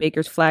version of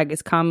Baker's flag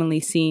is commonly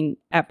seen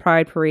at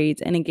pride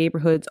parades and in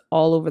neighborhoods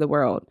all over the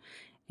world.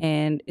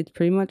 And it's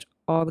pretty much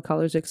all the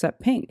colors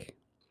except pink.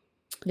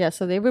 Yeah,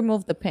 so they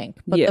removed the pink.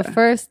 But Yeah.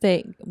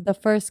 the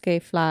first gay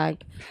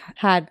flag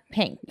had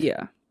pink.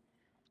 Yeah.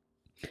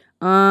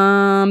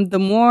 The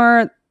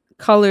more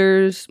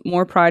colors,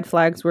 more pride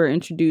flags were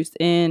introduced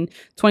in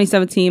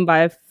 2017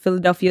 by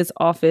Philadelphia's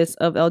Office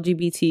of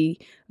LGBT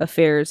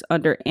Affairs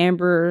under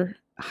Amber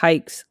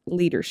Hike's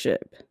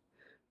leadership,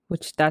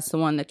 which that's the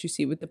one that you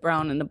see with the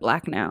brown and the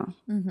black now.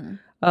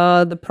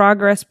 The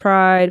Progress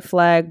Pride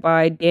flag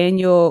by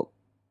Daniel,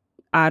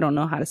 I don't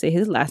know how to say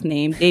his last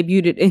name,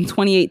 debuted in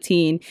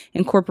 2018,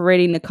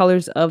 incorporating the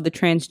colors of the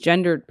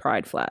transgendered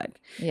pride flag.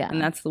 Yeah. And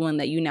that's the one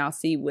that you now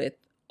see with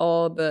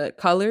all the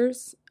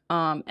colors,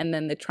 and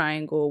then the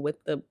triangle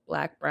with the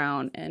black,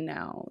 brown, and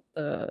now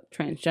the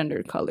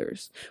transgendered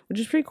colors, which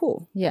is pretty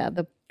cool. Yeah,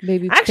 the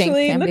baby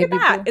Actually, pink and look baby at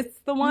that. blue. It's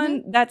the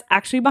one that's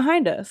actually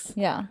behind us.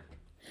 Yeah.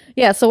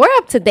 Yeah, so we're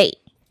up to date.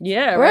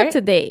 Yeah, We're right? up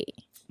to date.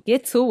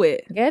 Get to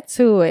it Get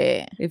to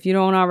it. if you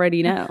don't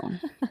already know.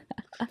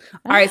 All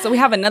right, so we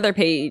have another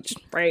page,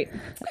 right?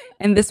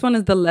 And this one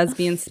is the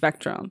lesbian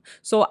spectrum.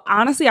 So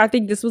honestly, I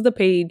think this was the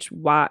page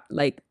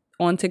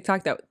on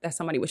TikTok that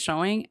somebody was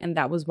showing, and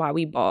that was why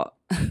we bought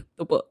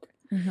the book.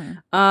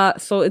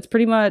 So it's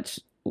pretty much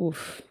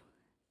oof.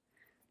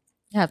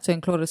 You have to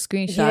include a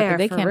screenshot. Yeah,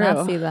 They for cannot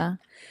real. see that.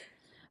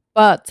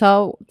 But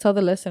tell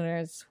the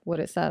listeners what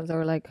it says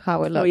or like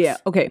how it looks. Oh yeah,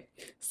 okay.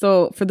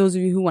 So for those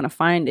of you who want to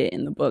find it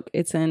in the book,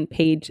 it's in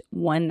page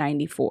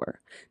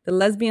 194. The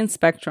lesbian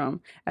spectrum,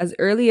 as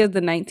early as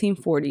the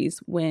 1940s,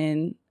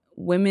 when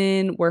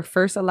women were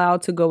first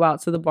allowed to go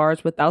out to the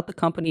bars without the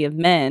company of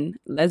men,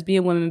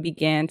 lesbian women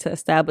began to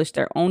establish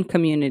their own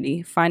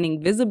community,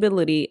 finding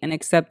visibility and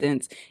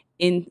acceptance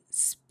in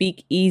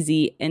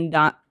speakeasy and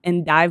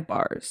dive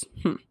bars.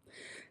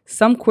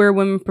 Some queer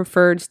women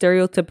preferred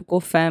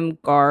stereotypical femme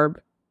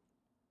garb.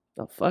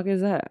 The fuck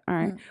is that? All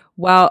right.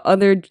 While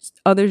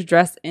others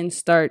dressed in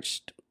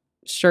starched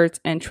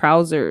shirts and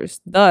trousers.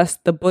 Thus,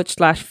 the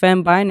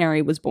butch/femme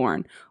binary was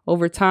born.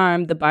 Over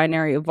time, the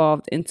binary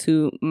evolved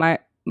into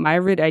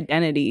myriad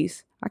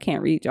identities. I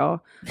can't read,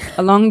 y'all.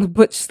 Along the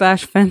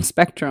butch/femme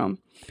spectrum.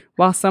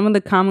 While some of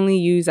the commonly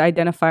used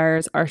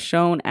identifiers are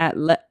shown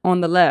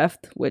on the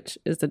left, which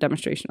is the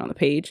demonstration on the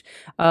page,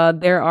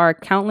 there are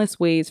countless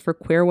ways for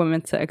queer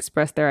women to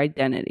express their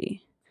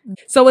identity.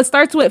 So it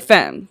starts with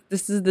femme.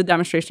 This is the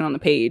demonstration on the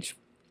page.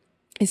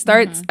 It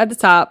starts at the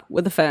top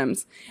with the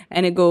femmes,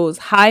 and it goes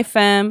high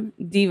femme,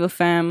 diva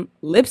femme,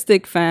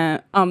 lipstick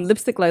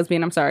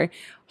lesbian,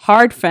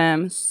 hard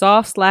femme,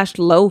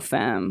 soft/low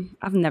femme.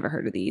 I've never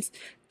heard of these.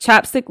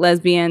 Chapstick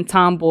lesbian,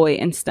 tomboy,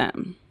 and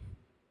stem.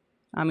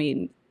 I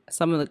mean,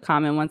 some of the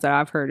common ones that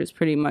I've heard is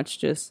pretty much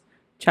just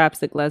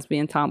chapstick,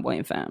 lesbian, tomboy,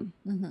 and femme.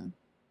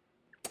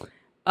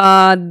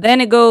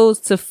 Then it goes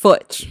to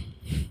futch.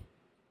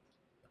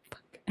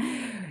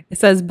 It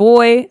says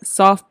boy,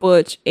 soft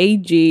butch,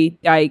 AG,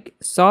 dyke,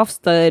 soft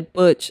stud,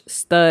 butch,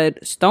 stud,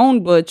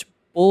 stone butch,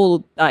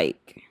 bull,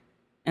 dyke.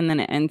 And then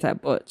it ends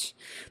at butch.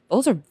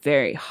 Those are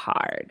very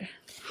hard.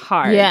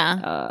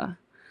 Yeah.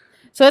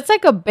 So it's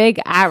like a big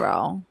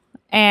arrow.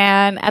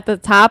 And at the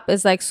top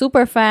is like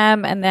super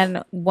femme. And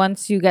then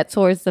once you get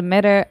towards the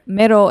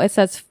middle, it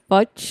says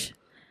futch.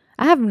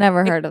 I have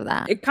never heard of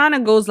that. It kind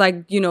of goes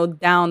like,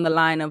 down the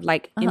line of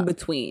like in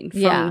between.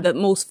 From the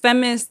most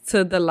feminist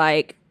to the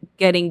like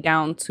getting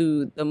down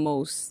to the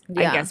most,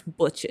 I guess,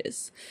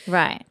 butches.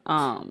 Right.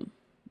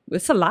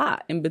 It's a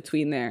lot in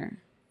between there.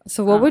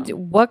 So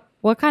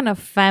what kind of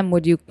femme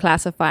would you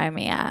classify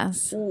me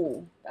as?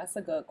 Ooh, that's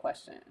a good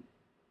question.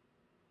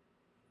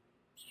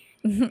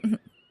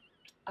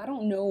 I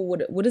don't know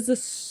what is a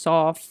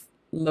soft,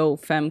 low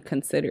femme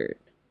considered.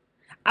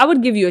 I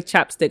would give you a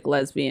chapstick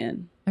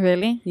lesbian.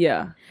 Really?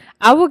 Yeah.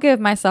 I will give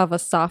myself a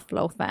soft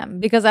low femme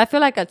because I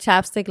feel like a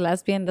chapstick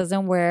lesbian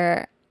doesn't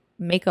wear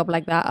makeup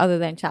like that other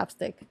than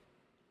chapstick.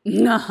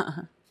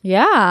 Nah.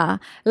 Yeah.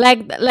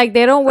 Like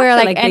they don't wear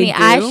like any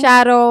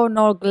eyeshadow,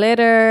 no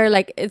glitter.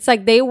 Like it's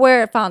like they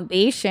wear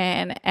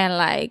foundation and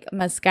like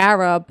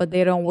mascara, but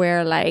they don't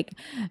wear like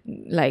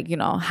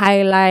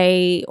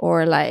highlight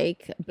or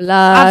like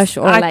blush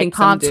or like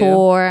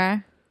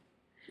contour.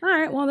 All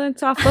right. Well, then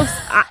soft low.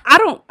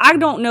 I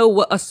don't know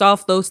what a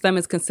soft low stem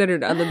is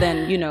considered, other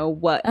than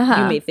what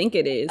you may think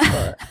it is.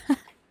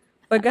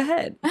 But go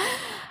ahead.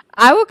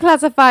 I would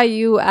classify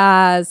you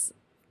as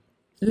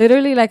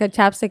literally like a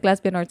chapstick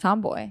lesbian or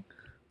tomboy.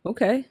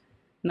 Okay.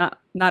 Not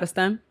a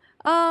stem.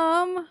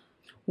 Um,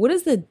 What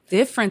is the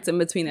difference in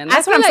between them?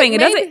 That's what I'm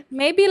saying.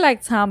 Maybe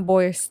like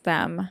tomboy or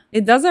stem.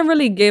 It doesn't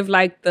really give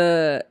like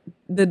the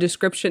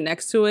description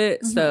next to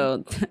it,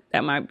 so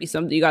that might be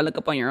something you gotta look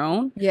up on your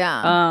own.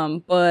 Yeah.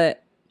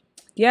 But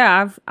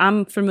yeah,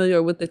 I'm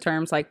familiar with the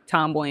terms like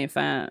tomboy and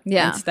femme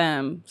and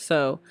stem,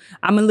 so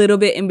I'm a little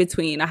bit in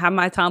between. I have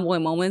my tomboy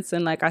moments,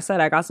 and like I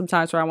said, I got some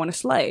times where I want to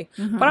slay,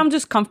 but I'm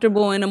just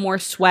comfortable in a more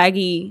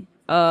swaggy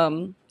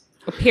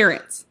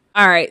appearance.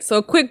 All right, so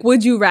a quick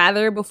would you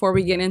rather before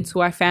we get into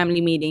our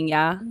family meeting,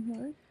 yeah?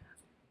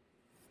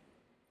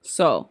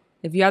 So,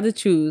 if you had to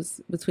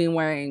choose between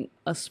wearing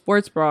a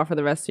sports bra for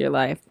the rest of your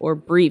life or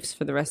briefs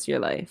for the rest of your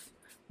life,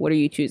 what are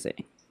you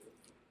choosing?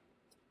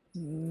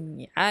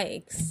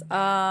 Yikes.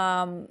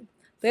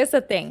 There's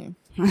the thing.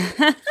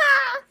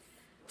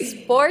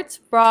 Sports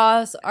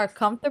bras are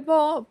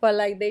comfortable, but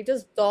like they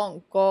just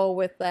don't go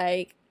with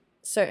like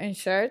certain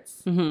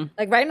shirts.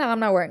 Like right now, I'm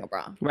not wearing a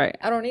bra. Right.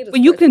 I don't need a.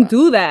 But you can bra.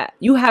 do that.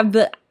 You have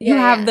the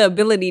the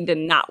ability to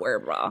not wear a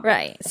bra.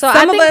 Right. So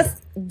some of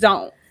us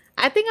don't.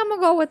 I think I'm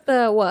gonna go with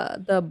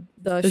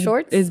the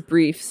shorts. It's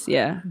briefs.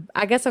 Yeah.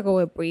 I guess I'll go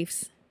with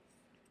briefs.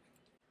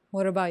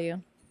 What about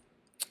you?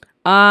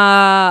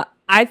 I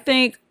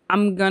think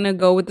I'm gonna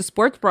go with the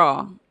sports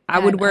bra. I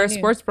would wear a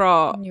sports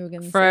bra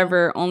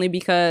forever, only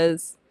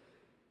because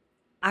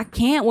I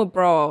can't with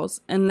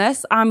bras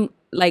unless I'm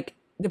like,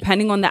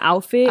 depending on the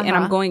outfit and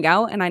I'm going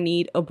out and I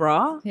need a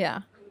bra.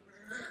 Yeah.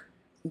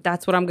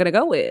 That's what I'm gonna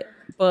go with.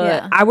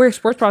 But I wear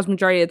sports bras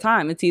majority of the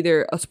time. It's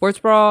either a sports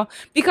bra,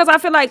 because I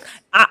feel like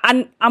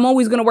I'm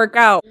always gonna work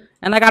out,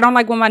 and like I don't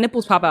like when my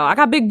nipples pop out. I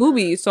got big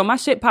boobies, so my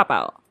shit pop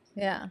out.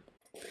 Yeah.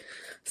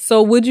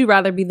 So would you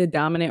rather be the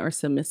dominant or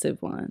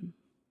submissive one?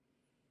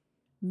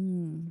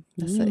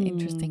 That's an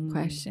interesting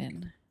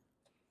question.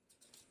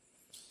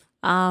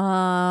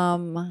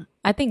 I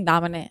think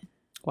dominant.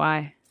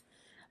 Why?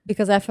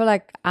 Because I feel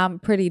like I'm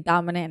pretty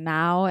dominant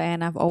now,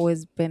 and I've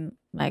always been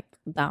like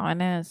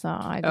dominant. So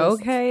I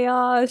just... Okay,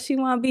 y'all. She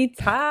want to be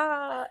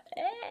top.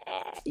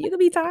 You can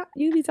be top.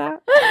 You can be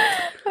top.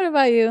 What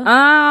about you?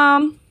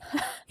 I'm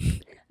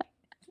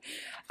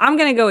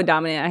gonna go with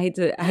dominant. I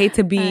hate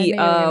to be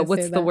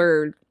what's the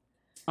word?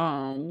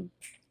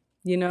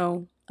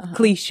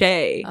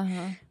 Cliche.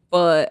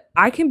 But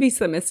I can be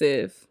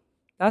submissive.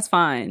 That's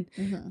fine.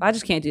 But I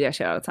just can't do that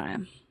shit all the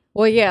time.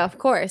 Well, yeah, of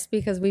course,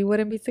 because we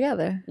wouldn't be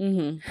together.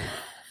 And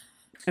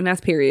that's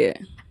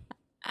period.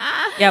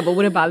 Yeah, but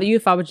would it bother you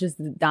if I was just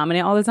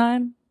dominant all the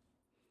time?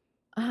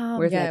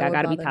 Where it's like, I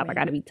gotta be top, I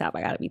gotta be top,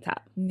 I gotta be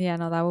top. Yeah,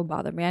 no, that would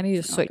bother me. I need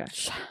to switch.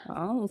 Okay.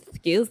 Oh,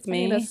 excuse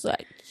me. I need to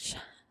switch.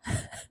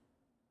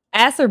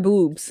 Ass or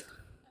boobs?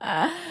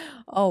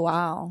 Oh,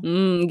 wow.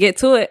 Get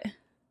to it.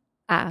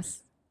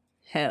 Ass.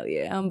 Hell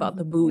yeah, I'm about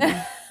the booty.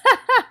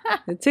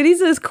 The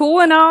titties is cool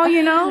and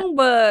all,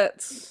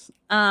 but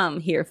I'm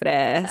here for the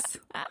ass.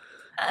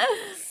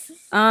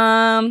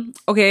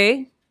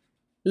 Okay.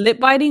 Lip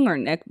biting or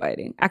neck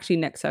biting? Actually,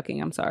 neck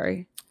sucking. I'm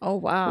sorry. Oh,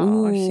 wow.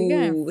 Ooh, she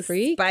getting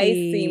freaky.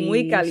 Spicy,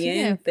 muy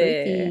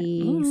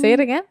caliente. Say it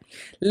again.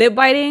 Lip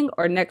biting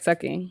or neck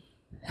sucking?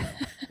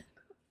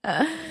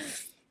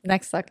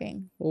 Neck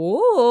sucking.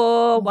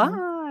 Ooh,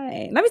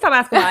 why? Let me stop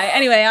asking why.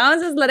 Anyway, I'll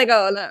just let it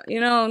go.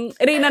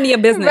 It ain't none of your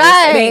business.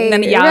 Right, it ain't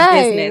none of y'all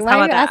business. Why How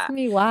about you that? asking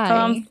me why? So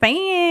I'm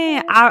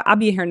saying I'll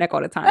be in her neck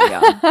all the time,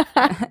 y'all.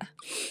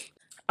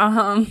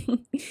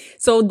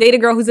 So date a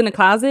girl who's in the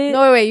closet.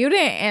 No, wait, you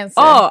didn't answer.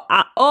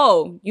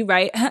 You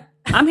right.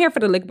 I'm here for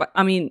the lip.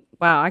 I mean,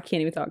 wow, I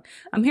can't even talk.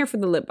 I'm here for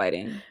the lip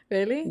biting.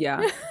 Really?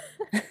 Yeah.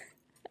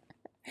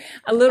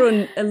 a little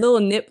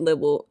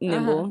nibble,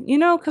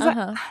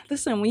 because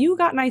listen, when you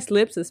got nice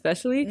lips,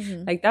 especially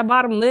like that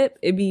bottom lip,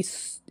 it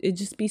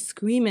just be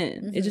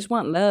screaming. It just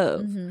want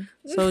love.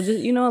 So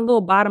just a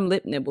little bottom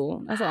lip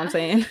nibble. That's all I'm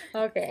saying.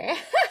 Okay.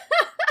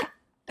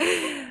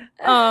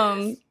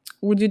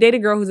 Would you date a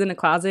girl who's in the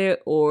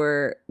closet,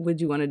 or would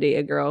you want to date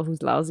a girl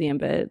who's lousy in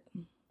bed?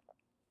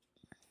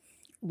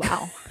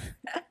 Wow.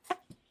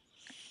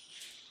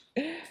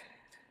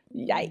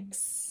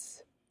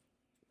 Yikes.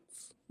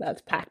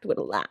 That's packed with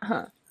a lot,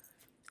 huh?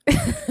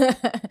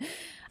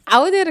 I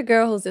would date a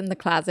girl who's in the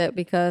closet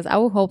because I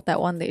would hope that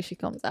one day she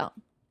comes out.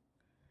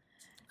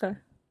 Okay.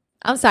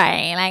 I'm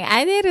sorry. Like,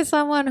 I dated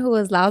someone who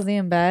was lousy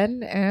in bed.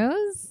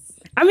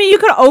 And you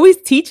could always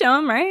teach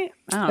them, right?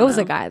 It was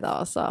a guy,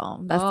 though,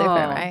 so that's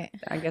different, right?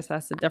 I guess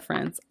that's the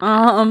difference.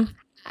 I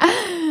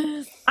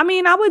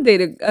would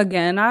date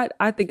again.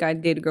 I think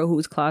I'd date a girl who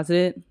was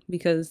closeted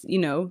because,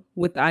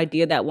 with the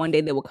idea that one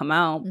day they will come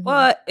out.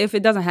 But if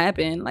it doesn't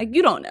happen, like,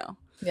 you don't know.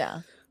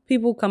 Yeah.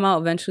 People come out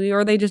eventually,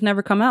 or they just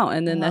never come out.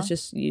 And then that's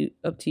just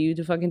up to you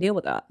to fucking deal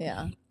with that.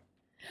 Yeah.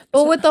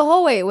 But with the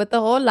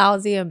whole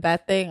lousy in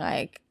bed thing,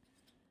 like,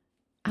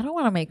 I don't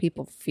want to make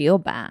people feel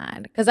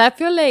bad because I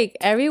feel like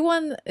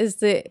everyone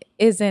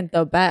isn't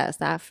the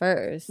best at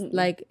first.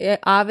 Like it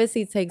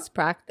obviously takes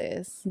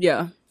practice.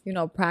 Yeah. You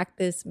know,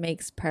 practice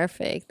makes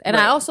perfect. And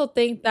Right. I also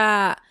think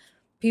that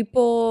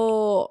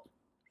people,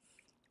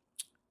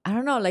 I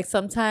don't know, like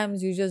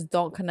sometimes you just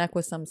don't connect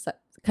with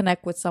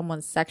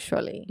someone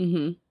sexually.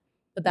 Mm-hmm.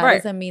 But that Right.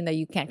 doesn't mean that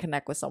you can't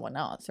connect with someone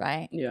else,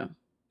 right? Yeah.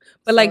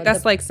 But like So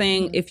that's like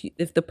saying Mhm.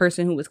 if the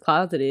person who was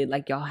closeted,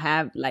 like y'all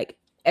have like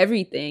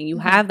everything, you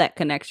have that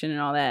connection and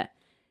all that,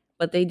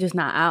 but they just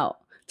not out.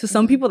 To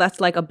some people,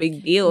 that's like a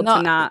big deal No,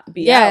 to not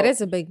be yeah, out. it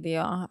is a big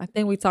deal. I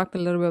think we talked a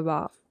little bit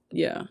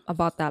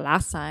about that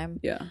last time.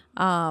 Yeah.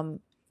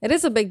 It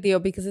is a big deal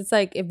because it's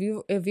like if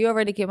you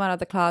already came out of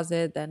the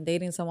closet, then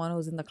dating someone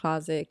who's in the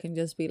closet can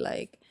just be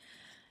like,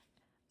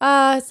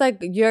 it's like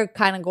you're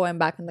kind of going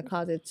back in the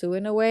closet too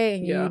in a way,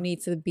 and Yeah. you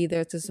need to be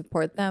there to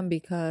support them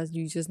because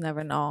you just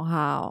never know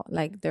how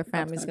like their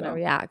family's gonna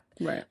react.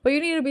 Right. But you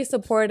need to be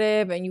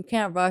supportive and you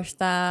can't rush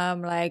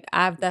them. Like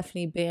I've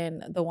definitely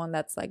been the one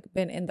that's like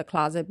been in the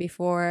closet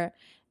before,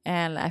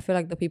 and I feel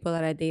like the people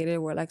that I dated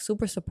were like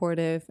super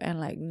supportive and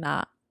like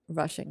not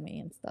rushing me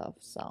and stuff.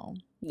 So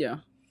Yeah.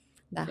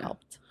 that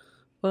helped.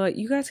 But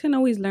you guys can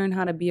always learn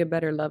how to be a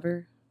better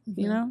lover.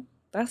 You know,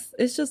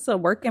 it's just a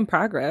work in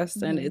progress.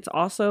 And it's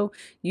also,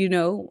 you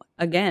know,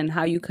 again,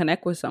 how you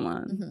connect with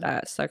someone,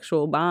 that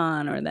sexual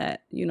bond or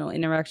that, you know,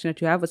 interaction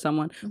that you have with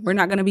someone. We're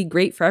not going to be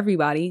great for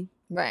everybody.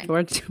 Right.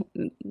 We're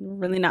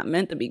really not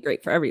meant to be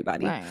great for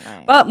everybody.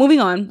 Right. But moving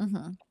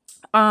on.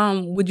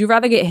 Would you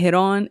rather get hit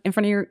on in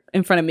front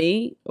of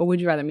me, or would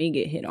you rather me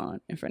get hit on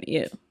in front of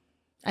you?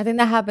 I think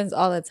that happens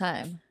all the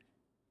time.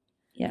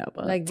 Yeah,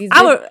 but Like these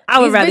I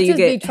would rather you bitches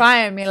get be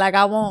trying me like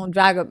I won't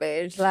drag a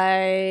bitch.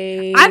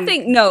 Like I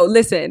think no,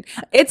 listen.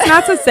 It's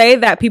not to say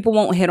that people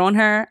won't hit on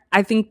her.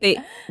 I think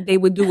they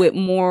would do it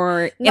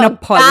more in a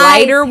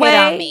politer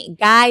way.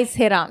 Guys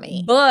hit on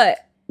me. But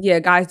yeah,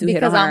 guys do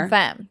hit on because her. I'm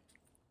femme.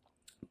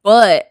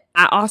 But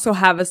I also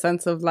have a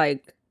sense of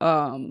like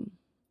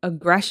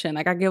aggression.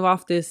 Like I give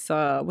off this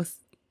I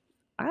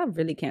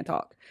really can't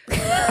talk.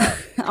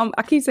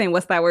 I keep saying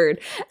what's that word?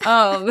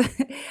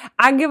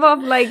 I give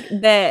off like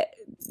that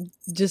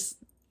just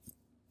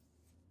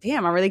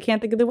damn, I really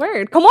can't think of the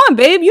word. Come on,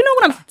 babe. You know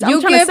what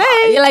I'm trying to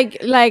say.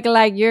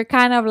 Like you're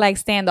kind of like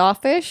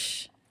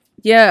standoffish.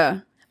 Yeah.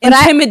 But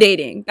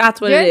intimidating.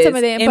 That's what You're it is.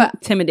 intimidating, but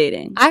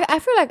Intimidating. I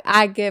feel like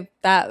I give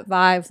that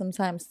vibe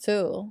sometimes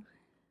too.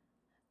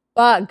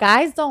 But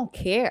guys don't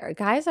care.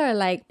 Guys are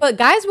like, but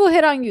guys will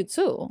hit on you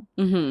too.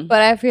 Mm-hmm.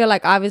 But I feel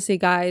like obviously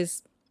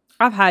guys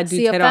I've had dudes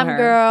see a hit on femme her.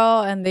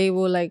 girl and they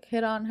will like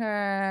hit on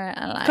her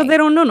and like Because they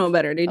don't know no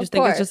better. They Of just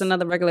think it's just course.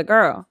 another regular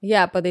girl.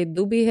 yeah, but they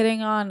do be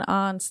hitting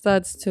on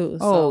studs too.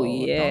 So Oh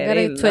yeah, don't get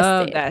they it twisted.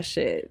 love that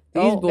shit.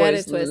 These Don't get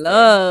boys it twisted.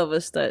 love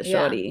a stud Yeah.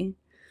 shorty.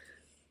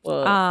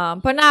 Well,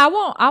 But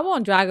now I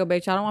won't drag a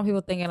bitch. I don't want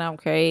people thinking I'm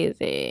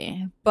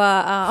crazy.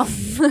 But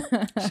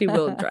she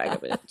will drag a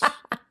bitch.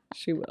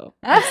 She will.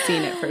 I've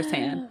seen it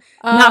firsthand.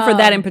 Not for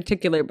that in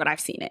particular, but I've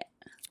seen it.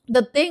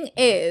 The thing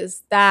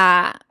is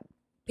that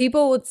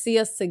people would see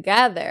us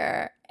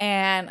together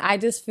and I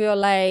just feel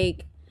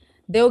like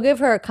they'll give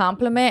her a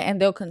compliment and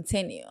they'll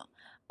continue.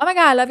 Oh my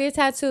God, I love your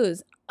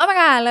tattoos. Oh my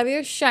God, I love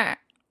your shirt.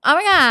 Oh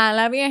my God, I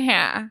love your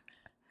hair.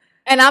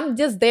 And I'm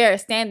just there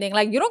standing.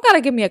 Like, you don't got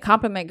to give me a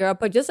compliment, girl,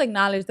 but just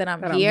acknowledge that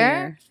I'm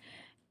here.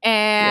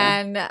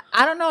 And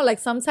I don't know, like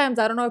sometimes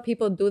I don't know if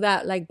people do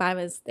that like by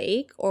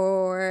mistake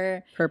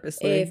or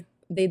Purposely. if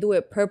they do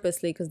it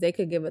purposely because they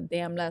could give a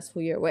damn less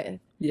who you're with.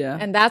 Yeah.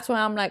 And that's when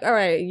I'm like, all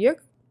right,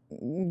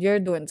 you're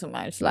doing too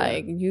much.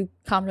 Like you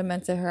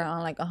complimented her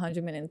on like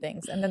 100 million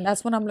things. And then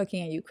that's when I'm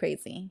looking at you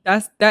crazy.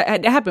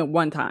 That happened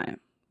one time.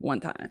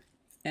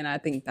 And I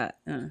think that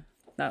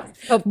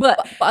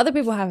But other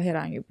people have hit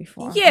on you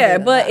before. yeah,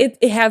 but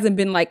it hasn't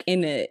been like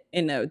in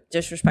a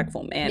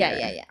disrespectful manner.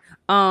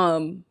 Yeah.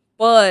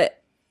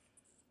 But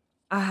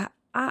I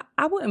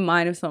wouldn't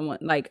mind if someone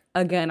like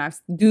again,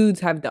 dudes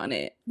have done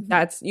it.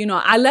 That's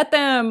I let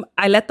them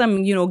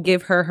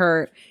give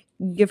her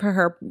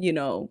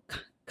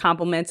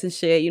compliments and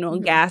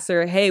shit, gas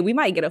her. Hey, we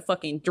might get a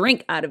fucking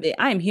drink out of it.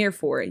 I am here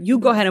for it. You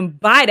go ahead and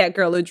buy that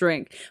girl a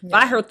drink.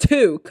 Buy her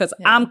two, because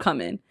I'm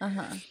coming.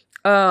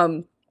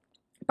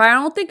 But I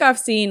don't think I've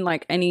seen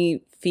like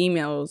any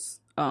females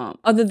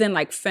other than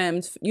like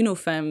femmes,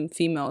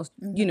 females,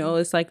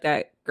 it's like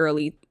that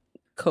girly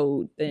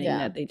code thing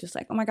that they just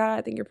like, oh my God,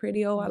 I think you're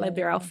pretty. Oh, I like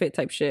your outfit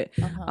type shit.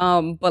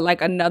 But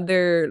like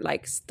another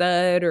like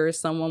stud or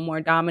someone more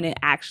dominant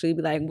actually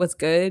be like, what's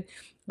good?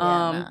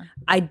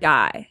 I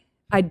die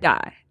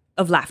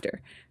of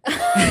laughter.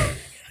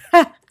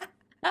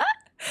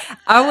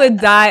 I would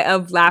die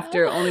of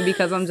laughter only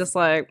because I'm just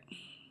like,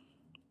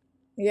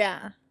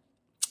 yeah,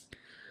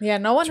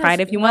 no one try it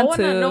if you want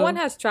to. No one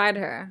has tried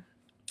her.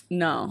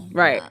 No,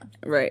 right.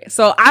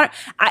 So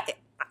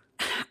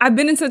I've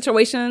been in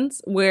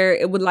situations where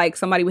it would like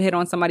somebody would hit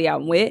on somebody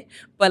I'm with,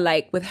 but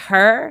like with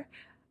her,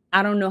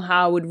 I don't know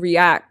how I would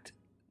react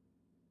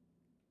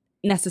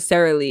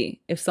necessarily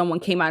if someone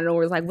came out of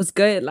nowhere was like, what's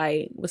good,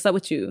 like what's up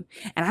with you.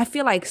 And I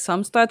feel like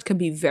some studs can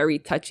be very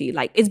touchy.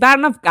 Like, it's bad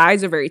enough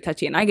guys are very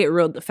touchy, and I get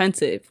real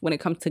defensive when it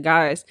comes to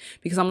guys,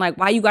 because I'm like,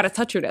 why you gotta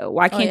touch her though?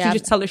 Why can't you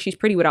just tell her she's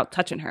pretty without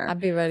touching her? I'd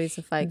be ready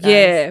to fight guys.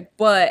 Yeah,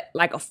 but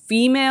like a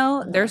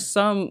female, there's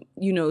some,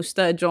 you know,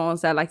 stud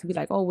Jones that like to be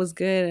like, oh, what's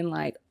good, and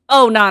like,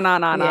 oh, nah,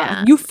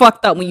 Yeah. you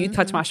fucked up when you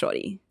touch my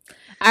shorty.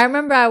 I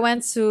remember I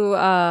went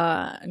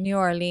to New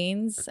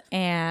Orleans,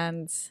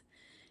 and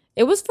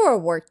it was for a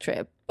work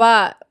trip,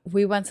 but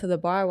we went to the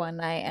bar one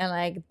night, and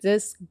like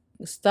this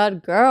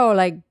stud girl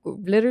like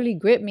literally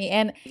gripped me.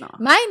 And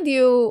mind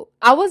you,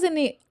 I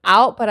wasn't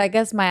out, but I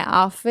guess my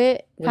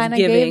outfit kind of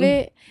gave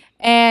it.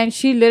 And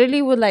she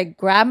literally would like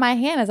grab my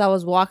hand as I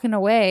was walking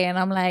away, and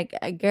I'm like,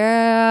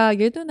 girl,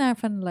 you're doing that in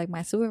front of like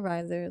my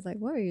supervisor. It's like,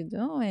 what are you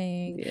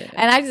doing? Yeah.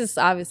 And I just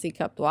obviously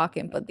kept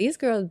walking, but these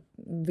girls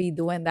be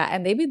doing that,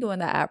 and they be doing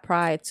that at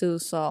Pride too.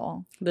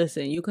 So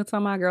listen, you can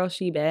tell my girl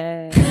she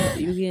bad,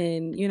 you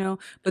can, you know,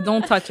 but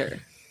don't touch her.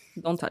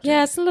 Don't touch her.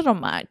 Yeah, it's a little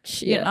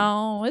much. You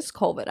know, it's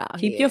COVID out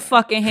Keep here. your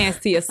fucking hands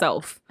to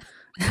yourself.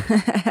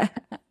 All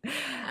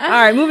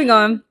right, moving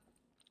on.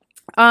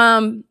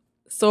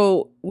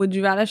 So would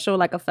you rather show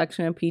like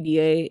affection and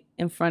PDA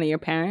in front of your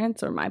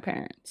parents or my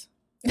parents?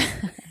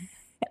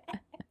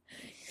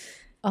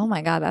 Oh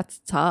my God,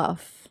 that's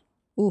tough.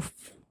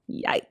 Oof.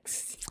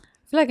 Yikes.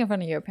 I feel like in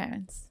front of your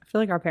parents. I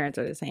feel like our parents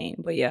are the same,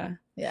 but yeah.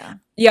 Yeah.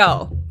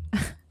 Yo.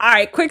 All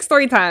right, quick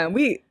story time.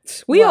 We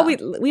always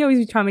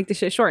be trying to make this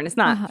shit short, and it's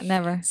not.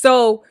 Never.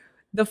 So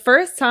the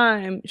first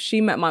time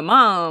she met my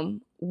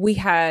mom, we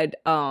had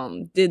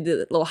did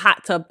the little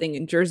hot tub thing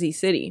in Jersey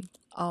City.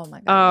 Oh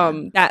my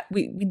God. That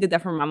we did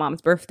that for my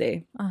mom's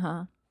birthday.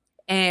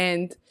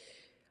 And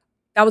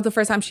that was the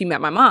first time she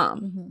met my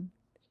mom.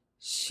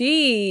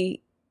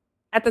 She,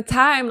 at the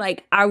time,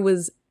 like, I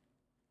was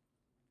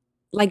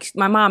like,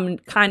 my mom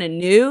kind of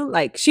knew,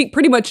 like, she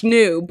pretty much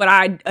knew, but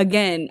I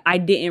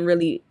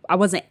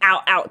wasn't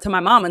out to my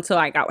mom until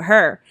I got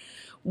her.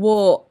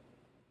 Well,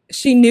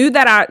 she knew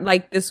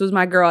that this was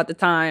my girl at the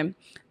time.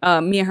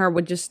 Me and her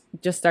would just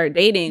start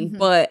dating,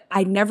 but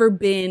I'd never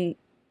been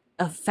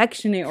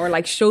affectionate or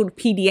like showed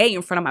PDA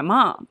in front of my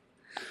mom.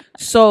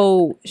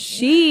 So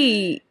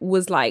she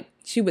was like,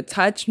 she would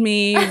touch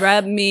me,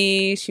 rub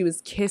me, she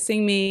was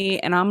kissing me,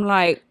 and I'm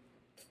like,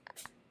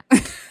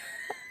 I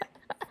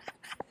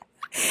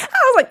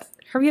was like,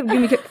 hurry up,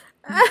 give me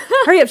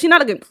hurry up, she's not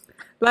looking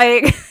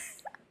like,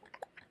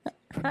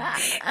 because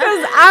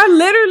I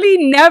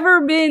literally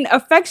never been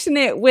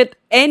affectionate with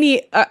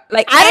anybody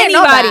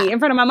in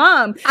front of my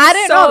mom. I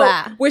didn't know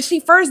that. When she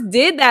first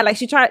did that, like,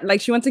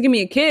 she went to give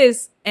me a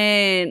kiss,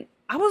 and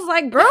I was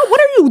like, girl, what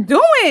are you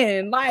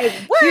doing? Like,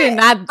 what? She did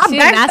not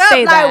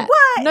say like, that.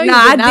 What? No,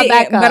 I didn't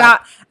back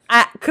up.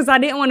 But because I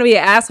didn't want to be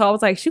an asshole. I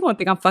was like, she gonna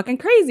think I'm fucking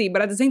crazy.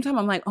 But at the same time,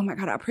 I'm like, oh my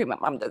God, I pray my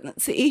mom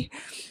doesn't see.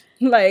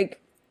 Like,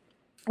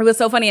 it was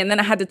so funny. And then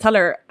I had to tell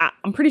her,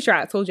 I'm pretty sure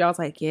I told you, I was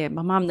like, yeah,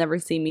 my mom never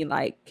seen me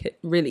like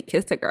really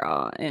kiss a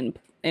girl in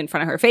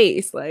front of her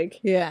face. Like,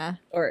 yeah.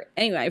 Or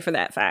anyway, for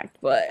that fact.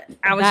 But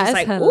I was that just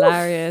like,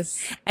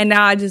 hilarious. Oof. And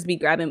now I just be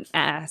grabbing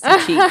ass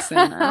and cheeks,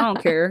 and I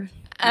don't care.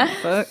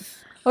 Fuck.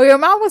 Well, your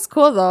mom was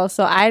cool though,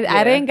 so I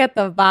didn't get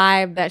the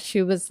vibe that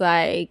she was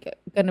like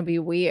gonna be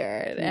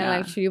weird, and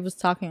like she was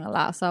talking a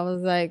lot. So I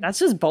was like, that's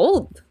just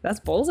bold. That's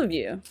bold of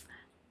you.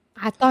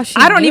 I thought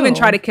I don't even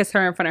try to kiss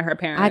her in front of her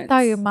parents. I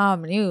thought your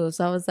mom knew,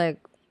 so I was like,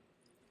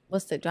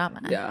 what's the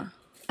drama? Yeah.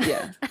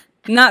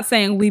 Not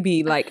saying we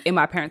be like in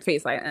my parents'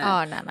 face like,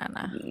 oh no,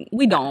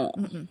 we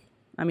don't.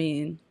 I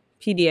mean,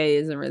 PDA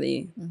isn't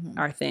really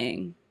our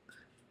thing.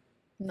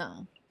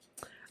 No.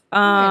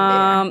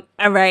 All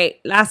right,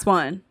 last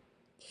one.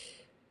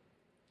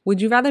 Would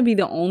you rather be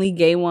the only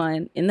gay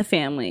one in the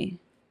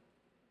family,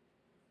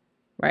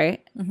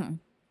 right?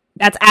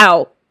 That's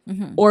out,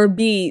 or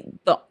be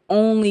the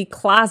only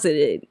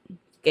closeted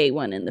gay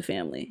one in the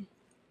family?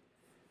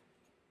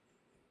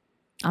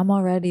 I'm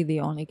already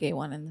the only gay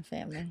one in the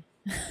family.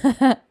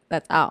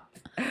 That's out.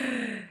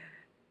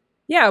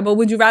 Yeah, but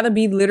would you rather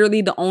be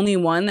literally the only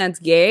one that's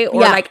gay, or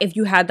like if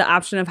you had the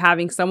option of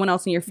having someone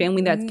else in your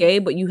family that's gay,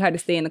 but you had to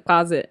stay in the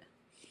closet?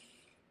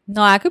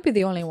 No, I could be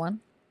the only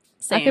one.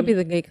 Same. I could be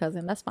the gay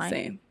cousin. That's fine.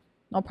 Same.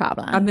 No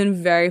problem. I've been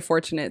very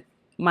fortunate.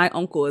 My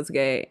uncle is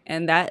gay,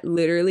 and that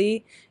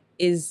literally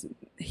is,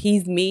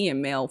 he's me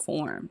in male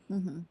form.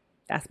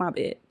 That's my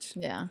bitch.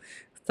 Yeah.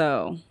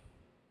 So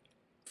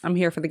I'm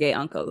here for the gay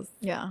uncles.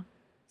 Yeah.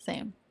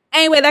 Same.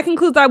 Anyway, that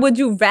concludes our Would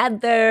You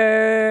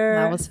Rather.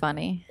 That was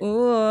funny.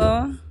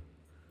 Ooh.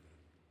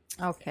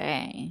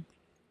 Okay.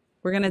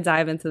 We're going to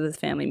dive into this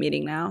family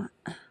meeting now.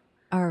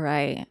 All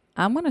right.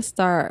 I'm going to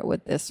start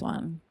with this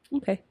one.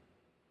 Okay.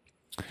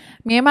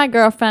 Me and my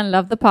girlfriend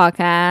love the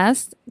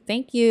podcast.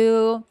 Thank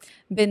you.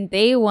 Been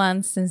day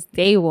one since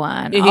day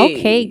one.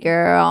 Okay,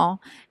 girl.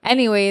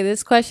 Anyway,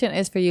 this question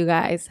is for you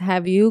guys.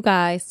 Have you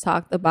guys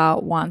talked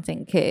about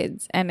wanting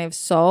kids? And if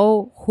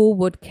so, who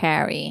would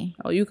carry?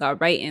 Oh, you got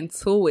right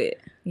into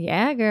it.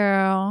 Yeah,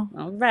 girl.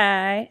 All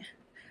right.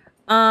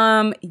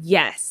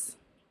 Yes.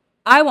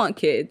 I want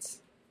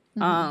kids.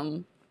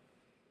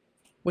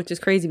 Which is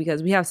crazy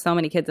because we have so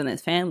many kids in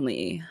this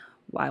family.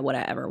 Why would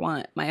I ever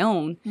want my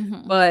own?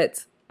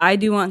 But I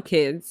do want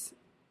kids.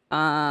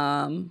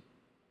 And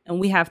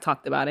we have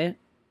talked about it.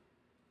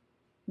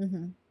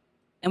 And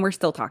we're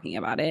still talking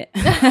about it.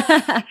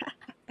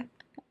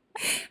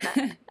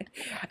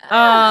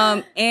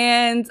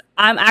 And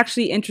I'm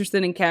actually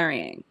interested in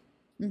carrying.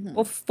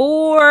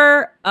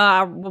 Before,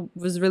 I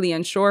was really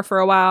unsure for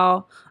a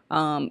while.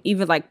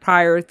 Even like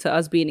prior to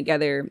us being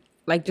together,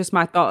 like just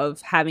my thought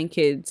of having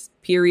kids,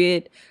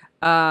 period.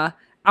 I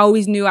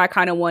always knew I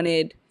kind of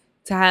wanted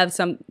to have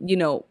some,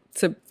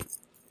 to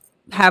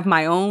have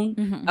my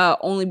own,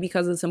 only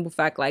because of the simple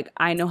fact, like,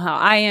 I know how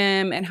I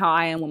am and how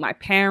I am with my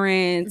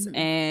parents,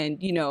 and,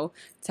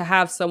 to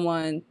have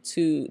someone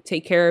to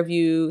take care of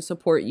you,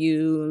 support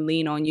you,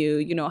 lean on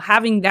you,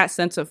 having that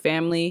sense of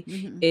family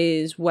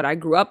is what I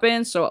grew up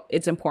in. So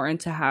it's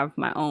important to have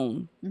my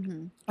own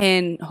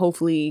and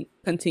hopefully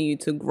continue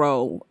to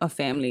grow a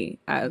family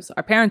as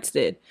our parents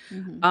did.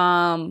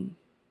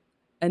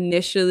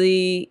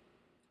 Initially,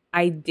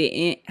 I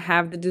didn't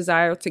have the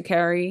desire to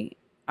carry.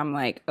 I'm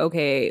like,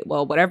 okay,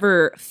 well,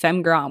 whatever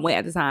femme girl I'm with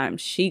at the time,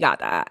 she got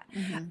that.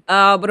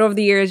 But over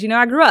the years,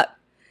 I grew up.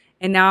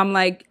 And now I'm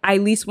like, I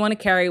at least want to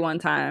carry one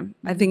time.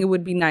 I think it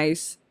would be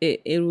nice.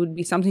 It would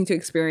be something to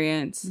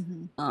experience.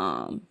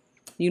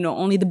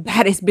 Only the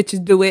baddest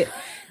bitches do it.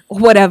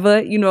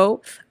 Whatever,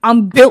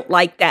 I'm built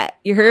like that.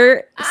 You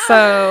heard?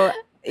 So,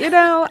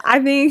 I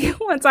think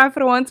one time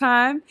for the one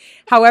time.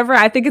 However,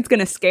 I think it's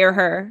going to scare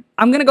her.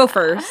 I'm going to go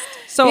first.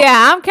 So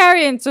yeah, I'm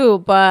carrying too,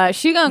 but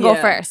she going to go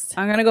first.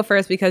 I'm going to go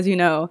first because,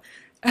 the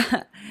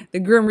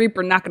Grim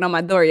Reaper knocking on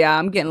my door, y'all.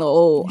 I'm getting a little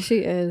old. She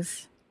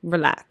is.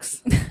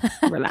 Relax.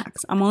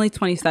 I'm only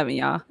 27,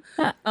 y'all.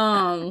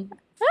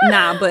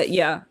 But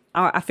yeah,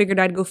 I figured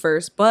I'd go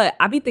first. But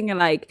I be thinking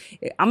like,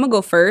 I'm gonna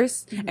go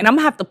first, and I'm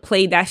gonna have to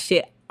play that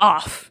shit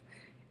off.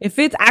 If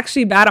it's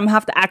actually bad, I'm gonna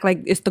have to act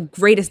like it's the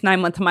greatest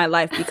 9 months of my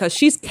life because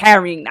she's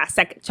carrying that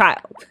second child.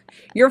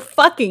 You're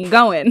fucking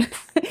going.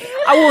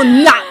 I will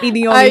not be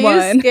the only one.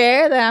 Are you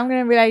scared that I'm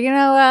gonna be like, you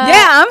know what?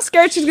 Yeah, I'm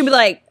scared she's gonna be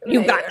like,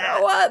 you got that.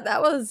 Know what?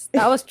 That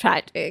was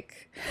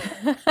tragic.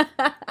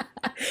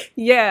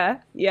 Yeah,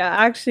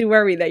 I actually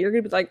worry that you're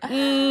gonna be like,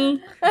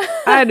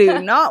 I do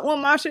not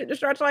want my shit to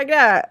stretch like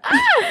that.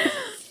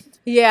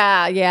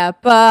 Yeah,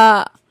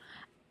 but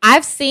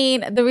I've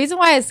seen, the reason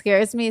why it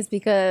scares me is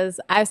because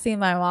I've seen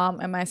my mom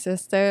and my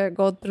sister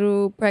go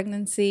through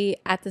pregnancy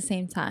at the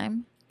same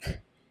time.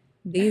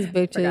 These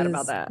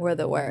bitches were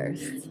the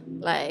worst.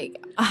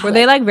 Like, were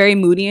they like very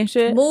moody and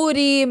shit?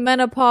 Moody,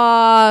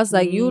 menopause,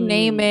 like you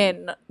name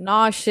it,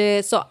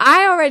 nauseous. So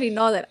I already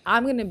know that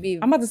I'm gonna be.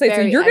 I'm about to say,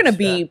 so you're gonna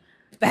be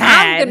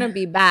bad. I'm gonna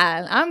be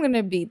bad. I'm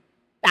gonna be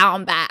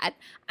down bad.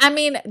 I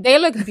mean, they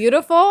look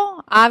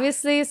beautiful,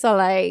 obviously. So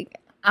like,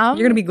 you're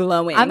gonna be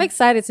glowing. I'm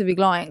excited to be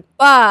glowing,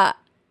 but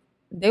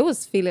they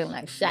was feeling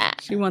like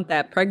Shaq. She want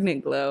that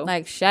pregnant glow,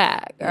 like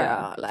Shaq, girl.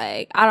 Yeah.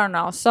 Like I don't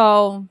know.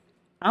 So.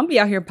 I'm be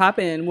out here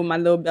popping with my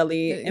little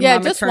belly in my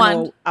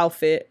maternal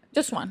outfit.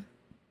 Just one.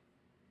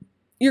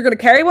 You're going to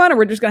carry one or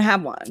we're just going to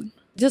have one?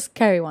 Just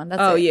carry one.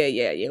 That's it.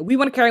 Yeah. We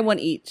want to carry one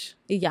each.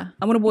 Yeah.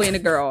 I want a boy and a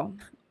girl.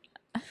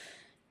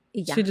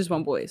 Yeah. She just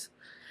want boys.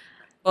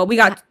 Well, we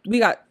got.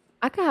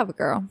 I could have a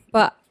girl,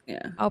 but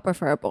yeah, I'll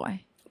prefer a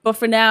boy. But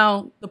for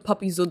now, the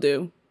puppies will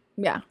do.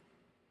 Yeah.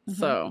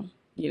 So,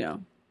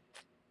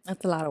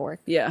 That's a lot of work.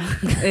 Yeah,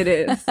 it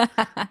is.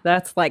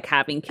 That's like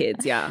having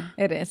kids. Yeah.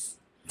 It is.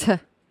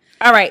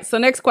 All right. So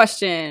next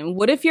question.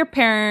 What if your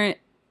parent,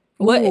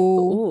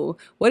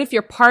 what if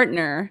your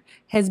partner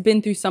has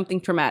been through something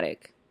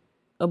traumatic,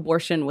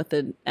 abortion with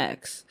an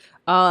ex,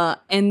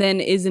 and then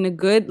is in a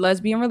good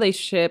lesbian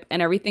relationship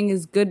and everything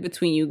is good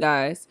between you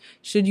guys?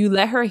 Should you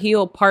let her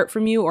heal apart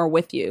from you or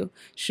with you?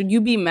 Should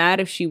you be mad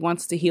if she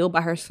wants to heal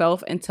by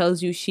herself and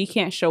tells you she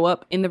can't show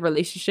up in the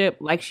relationship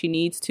like she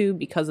needs to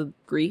because of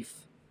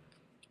grief?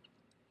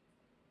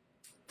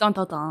 Dun,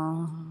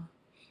 dun,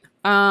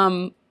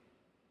 dun.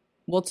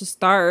 Well, to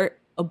start,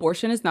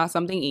 abortion is not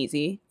something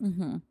easy.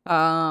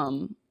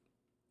 That's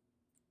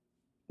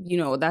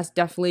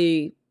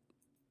definitely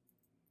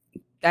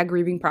that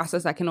grieving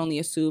process. I can only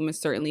assume is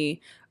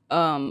certainly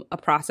a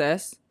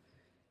process.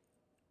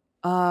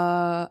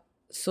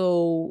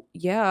 So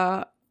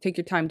yeah, take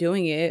your time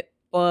doing it.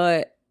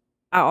 But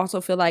I also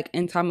feel like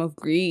in time of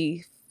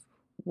grief,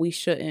 we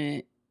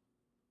shouldn't.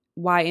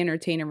 Why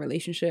entertain a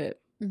relationship?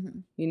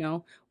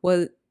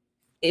 Well,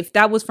 if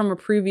that was from a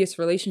previous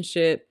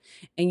relationship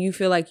and you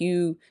feel like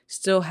you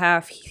still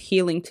have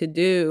healing to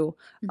do,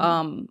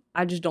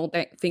 I just don't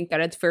think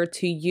that it's fair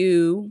to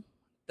you,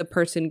 the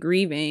person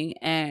grieving,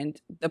 and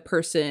the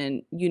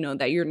person,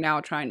 that you're now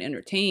trying to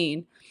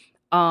entertain,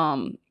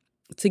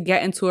 to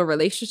get into a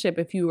relationship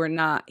if you are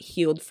not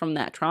healed from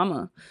that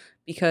trauma,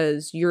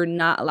 because you're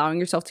not allowing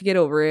yourself to get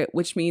over it,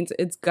 which means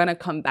it's gonna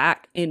come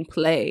back in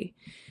play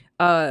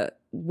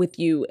with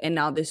you and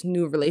now this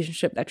new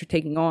relationship that you're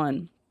taking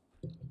on.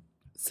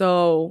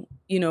 So,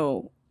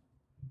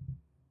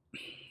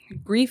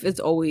 grief is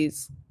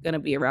always gonna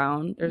be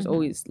around. There's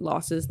always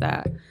losses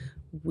that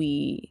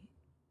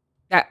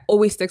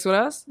always sticks with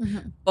us.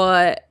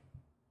 But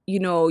you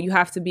know, you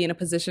have to be in a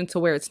position to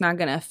where it's not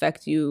gonna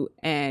affect you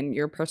and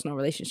your personal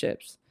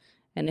relationships.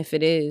 And if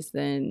it is,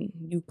 then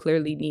you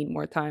clearly need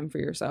more time for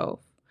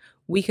yourself.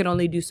 We can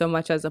only do so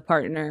much as a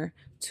partner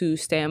to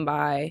stand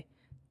by,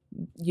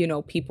 you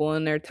know, people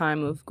in their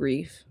time of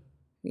grief,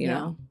 you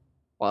know,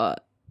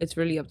 but it's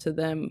really up to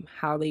them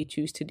how they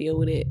choose to deal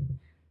with it.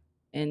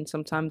 And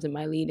sometimes it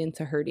might lead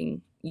into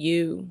hurting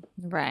you,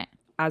 right,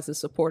 as a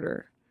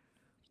supporter.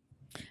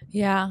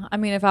 Yeah, I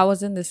mean, if I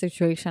was in this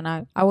situation,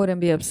 I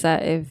wouldn't be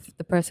upset if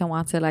the person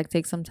wants to like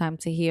take some time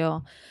to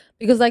heal,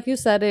 because like you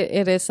said,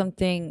 it is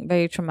something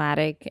very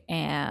traumatic.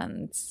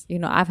 And you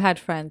know, I've had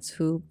friends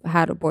who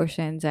had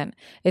abortions, and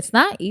it's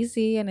not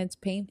easy, and it's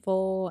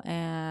painful,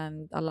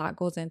 and a lot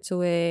goes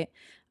into it.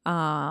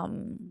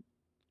 And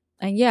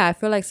yeah, I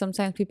feel like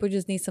sometimes people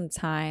just need some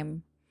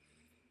time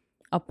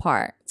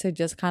apart to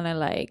just kind of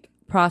like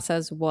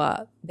process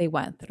what they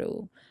went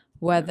through,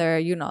 whether,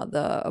 you know,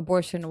 the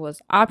abortion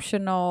was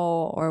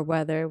optional or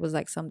whether it was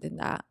like something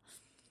that,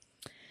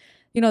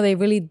 you know, they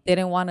really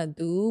didn't want to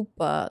do,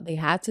 but they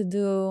had to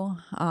do.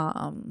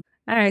 All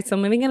right, so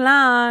moving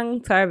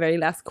along to our very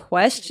last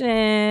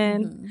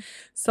question.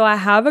 So I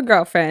have a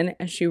girlfriend,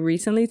 and she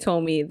recently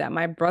told me that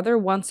my brother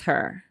wants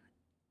her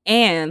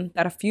and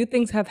that a few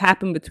things have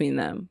happened between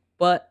them,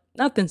 but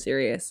nothing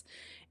serious.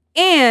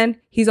 And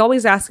he's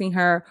always asking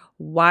her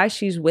why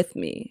she's with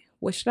me.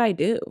 What should I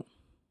do?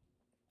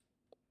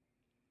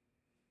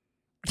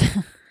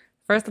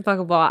 First of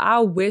all, I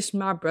wish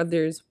my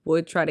brothers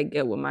would try to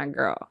get with my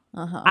girl.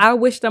 I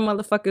wish them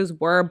motherfuckers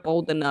were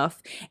bold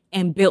enough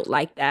and built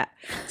like that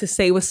to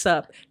say what's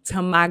up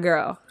to my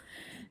girl.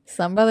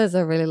 Some brothers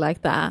are really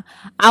like that.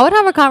 I would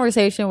have a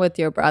conversation with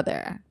your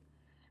brother.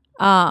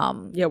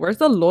 Yeah, where's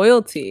the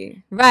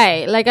loyalty?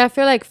 Right. Like, I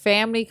feel like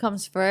family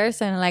comes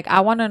first, and like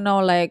I want to know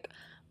like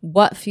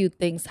what few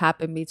things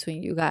happened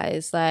between you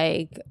guys.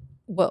 Like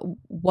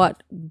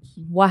what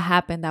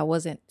happened that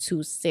wasn't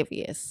too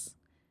serious?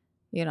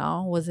 You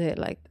know, was it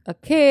like a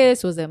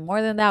kiss? Was it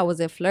more than that? Was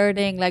it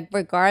flirting? Like,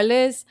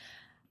 regardless,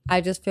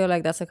 I just feel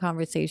like that's a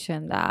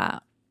conversation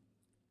that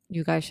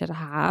you guys should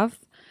have,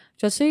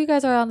 just so you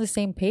guys are on the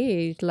same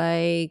page.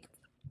 Like,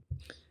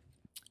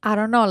 I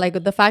don't know,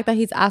 like the fact that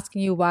he's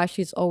asking you why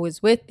she's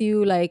always with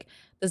you, like,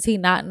 does he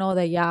not know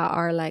that y'all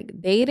are like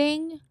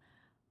dating?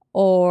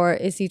 Or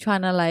is he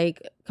trying to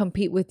like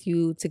compete with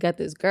you to get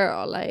this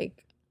girl?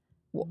 Like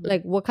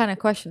what kind of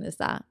question is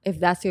that? If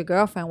that's your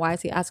girlfriend, why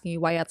is he asking you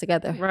why y'all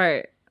together?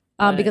 Right.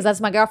 Because that's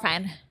my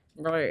girlfriend.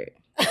 Right.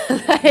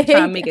 Like, trying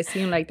to make it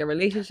seem like the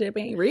relationship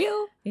ain't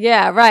real.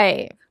 Yeah,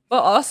 right.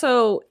 But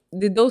also,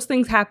 did those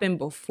things happen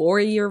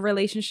before your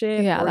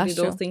relationship? Yeah, or that's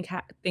did those true.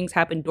 things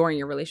happen during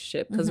your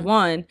relationship? Because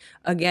one,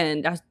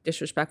 again, that's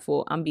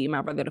disrespectful. I'm beating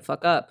my brother to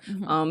fuck up.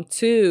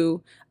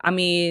 Two, I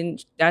mean,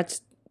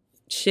 that's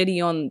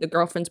shitty on the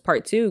girlfriend's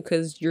part too,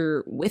 because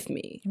you're with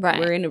me. Right.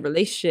 We're in a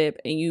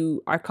relationship, and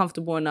you are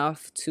comfortable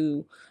enough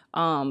to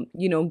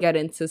you know, get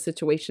into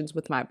situations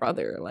with my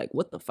brother. Like,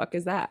 what the fuck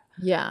is that?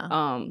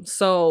 Yeah.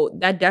 So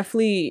that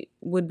definitely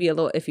would be a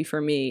little iffy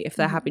for me if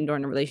that happened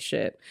during a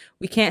relationship.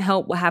 We can't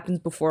help what happens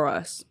before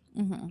us.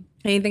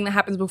 Anything that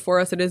happens before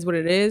us, it is what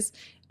it is.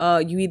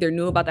 You either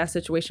knew about that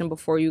situation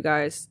before you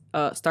guys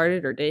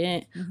started or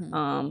didn't.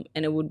 And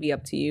it would be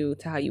up to you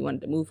to how you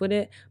wanted to move with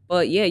it.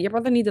 But yeah, your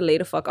brother need to lay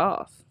the fuck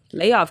off.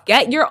 Lay off.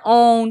 Get your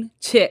own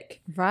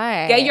chick.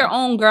 Right. Get your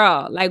own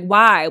girl. Like,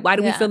 why? Why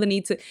do we feel the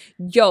need to?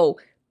 Yo,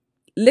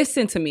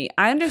 listen to me.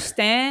 I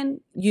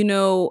understand, you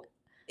know,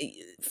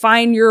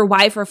 find your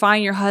wife or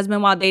find your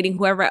husband while dating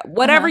whoever,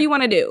 whatever you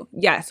want to do.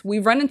 Yes, we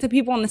run into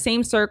people in the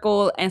same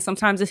circle, and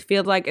sometimes it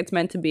feels like it's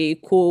meant to be.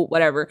 Cool,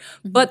 whatever.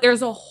 But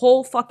there's a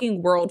whole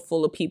fucking world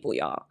full of people,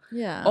 y'all.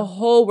 Yeah. A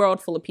whole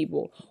world full of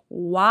people.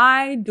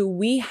 Why do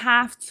we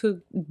have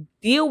to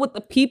deal with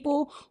the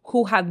people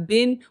who have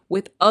been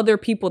with other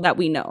people that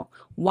we know?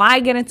 Why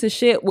get into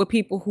shit with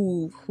people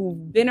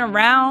who've been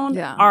around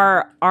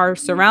our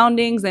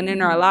surroundings and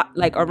in our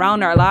like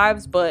around our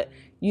lives, but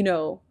you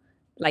know,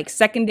 like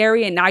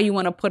secondary, and now you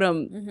want to put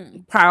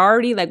them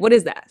priority? Like, what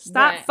is that?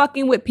 Stop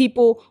fucking with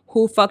people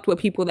who fucked with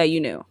people that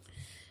you knew.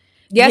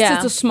 Yes,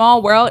 it's a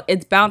small world.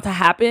 It's bound to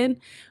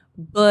happen,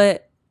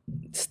 but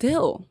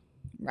still,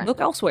 look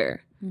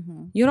elsewhere.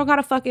 You don't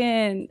gotta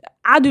fucking.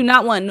 I do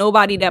not want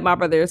nobody that my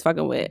brother is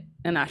fucking with,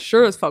 and I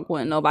sure as fuck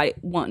want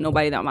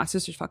nobody that my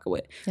sister's fucking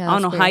with. Yeah, I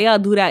don't know how y'all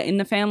do that in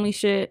the family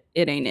shit.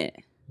 It ain't it.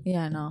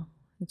 Yeah, I know.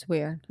 It's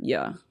weird.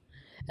 Yeah.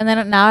 And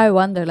then now I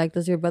wonder, like,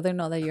 does your brother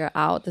know that you're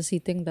out? Does he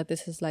think that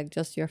this is like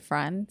just your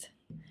friend?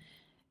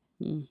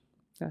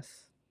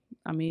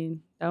 I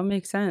mean, that would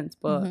make sense,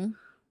 but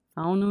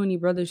I don't know any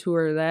brothers who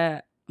are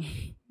that.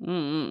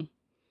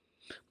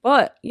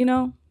 But you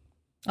know,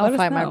 I'll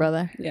fight my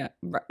brother. Yeah,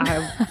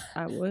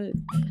 I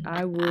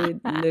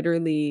would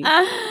literally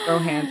throw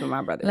hands with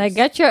my brothers. Like,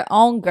 get your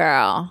own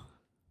girl.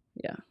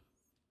 Yeah,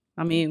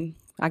 I mean,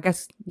 I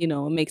guess, you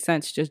know, it makes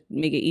sense. Just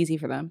make it easy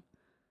for them.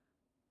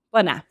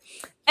 But nah,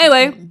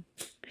 Anyway,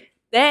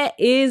 that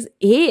is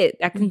it.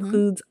 That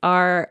concludes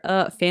our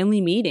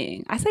family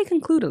meeting. I say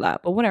conclude a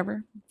lot, but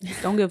whatever.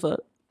 Don't give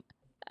up.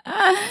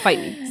 Fight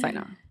me. Sign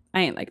on.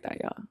 I ain't like that,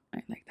 y'all. I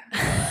ain't like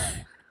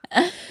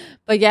that.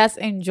 But yes,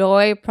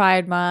 enjoy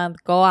Pride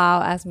Month. Go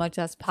out as much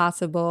as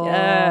possible.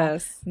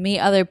 Yes. Meet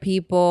other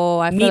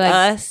people. Meet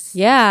us.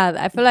 Yeah,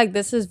 I feel like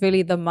this is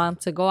really the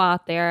month to go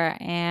out there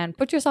and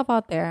put yourself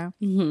out there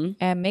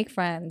and make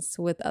friends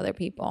with other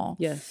people.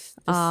 Yes.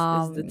 This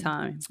is the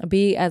time.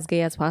 Be as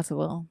gay as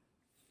possible.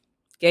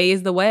 Gay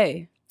is the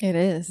way. It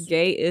is.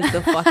 Gay is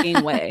the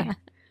fucking way.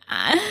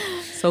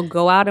 So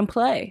go out and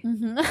play.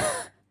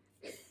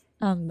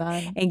 I'm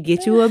done. And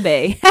get you a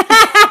bae.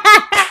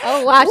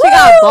 Oh, wow. She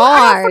got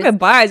bars. Fucking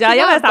bars, y'all.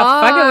 Y'all gotta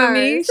stop fucking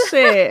with me.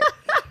 Shit.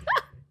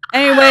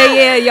 Anyway,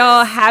 yeah,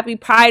 y'all. Happy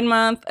Pride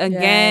Month.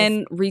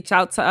 Again, reach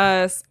out to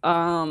us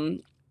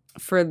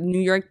for New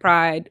York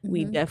Pride.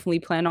 We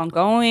definitely plan on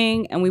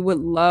going. And we would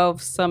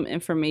love some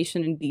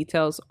information and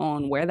details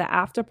on where the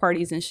after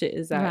parties and shit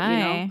is at,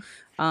 Right. you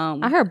know?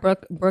 I heard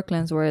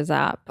Brooklyn's where it's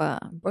at,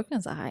 but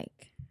Brooklyn's a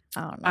hike.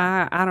 I don't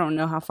know. I don't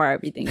know how far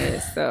everything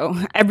is. So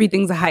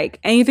everything's a hike.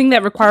 Anything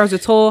that requires a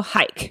toll,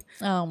 hike.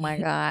 Oh my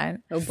God.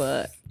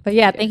 But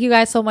yeah, thank you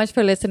guys so much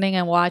for listening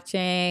and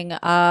watching.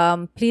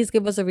 Please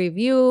give us a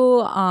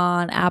review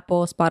on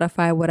Apple,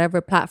 Spotify, whatever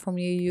platform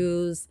you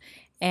use.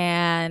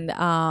 And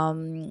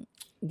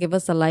give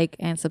us a like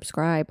and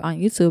subscribe on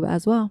YouTube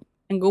as well.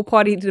 And go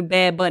party to the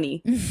Bad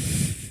Bunny.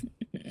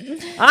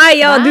 All right,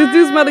 y'all.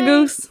 Deuce, Mother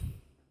Goose.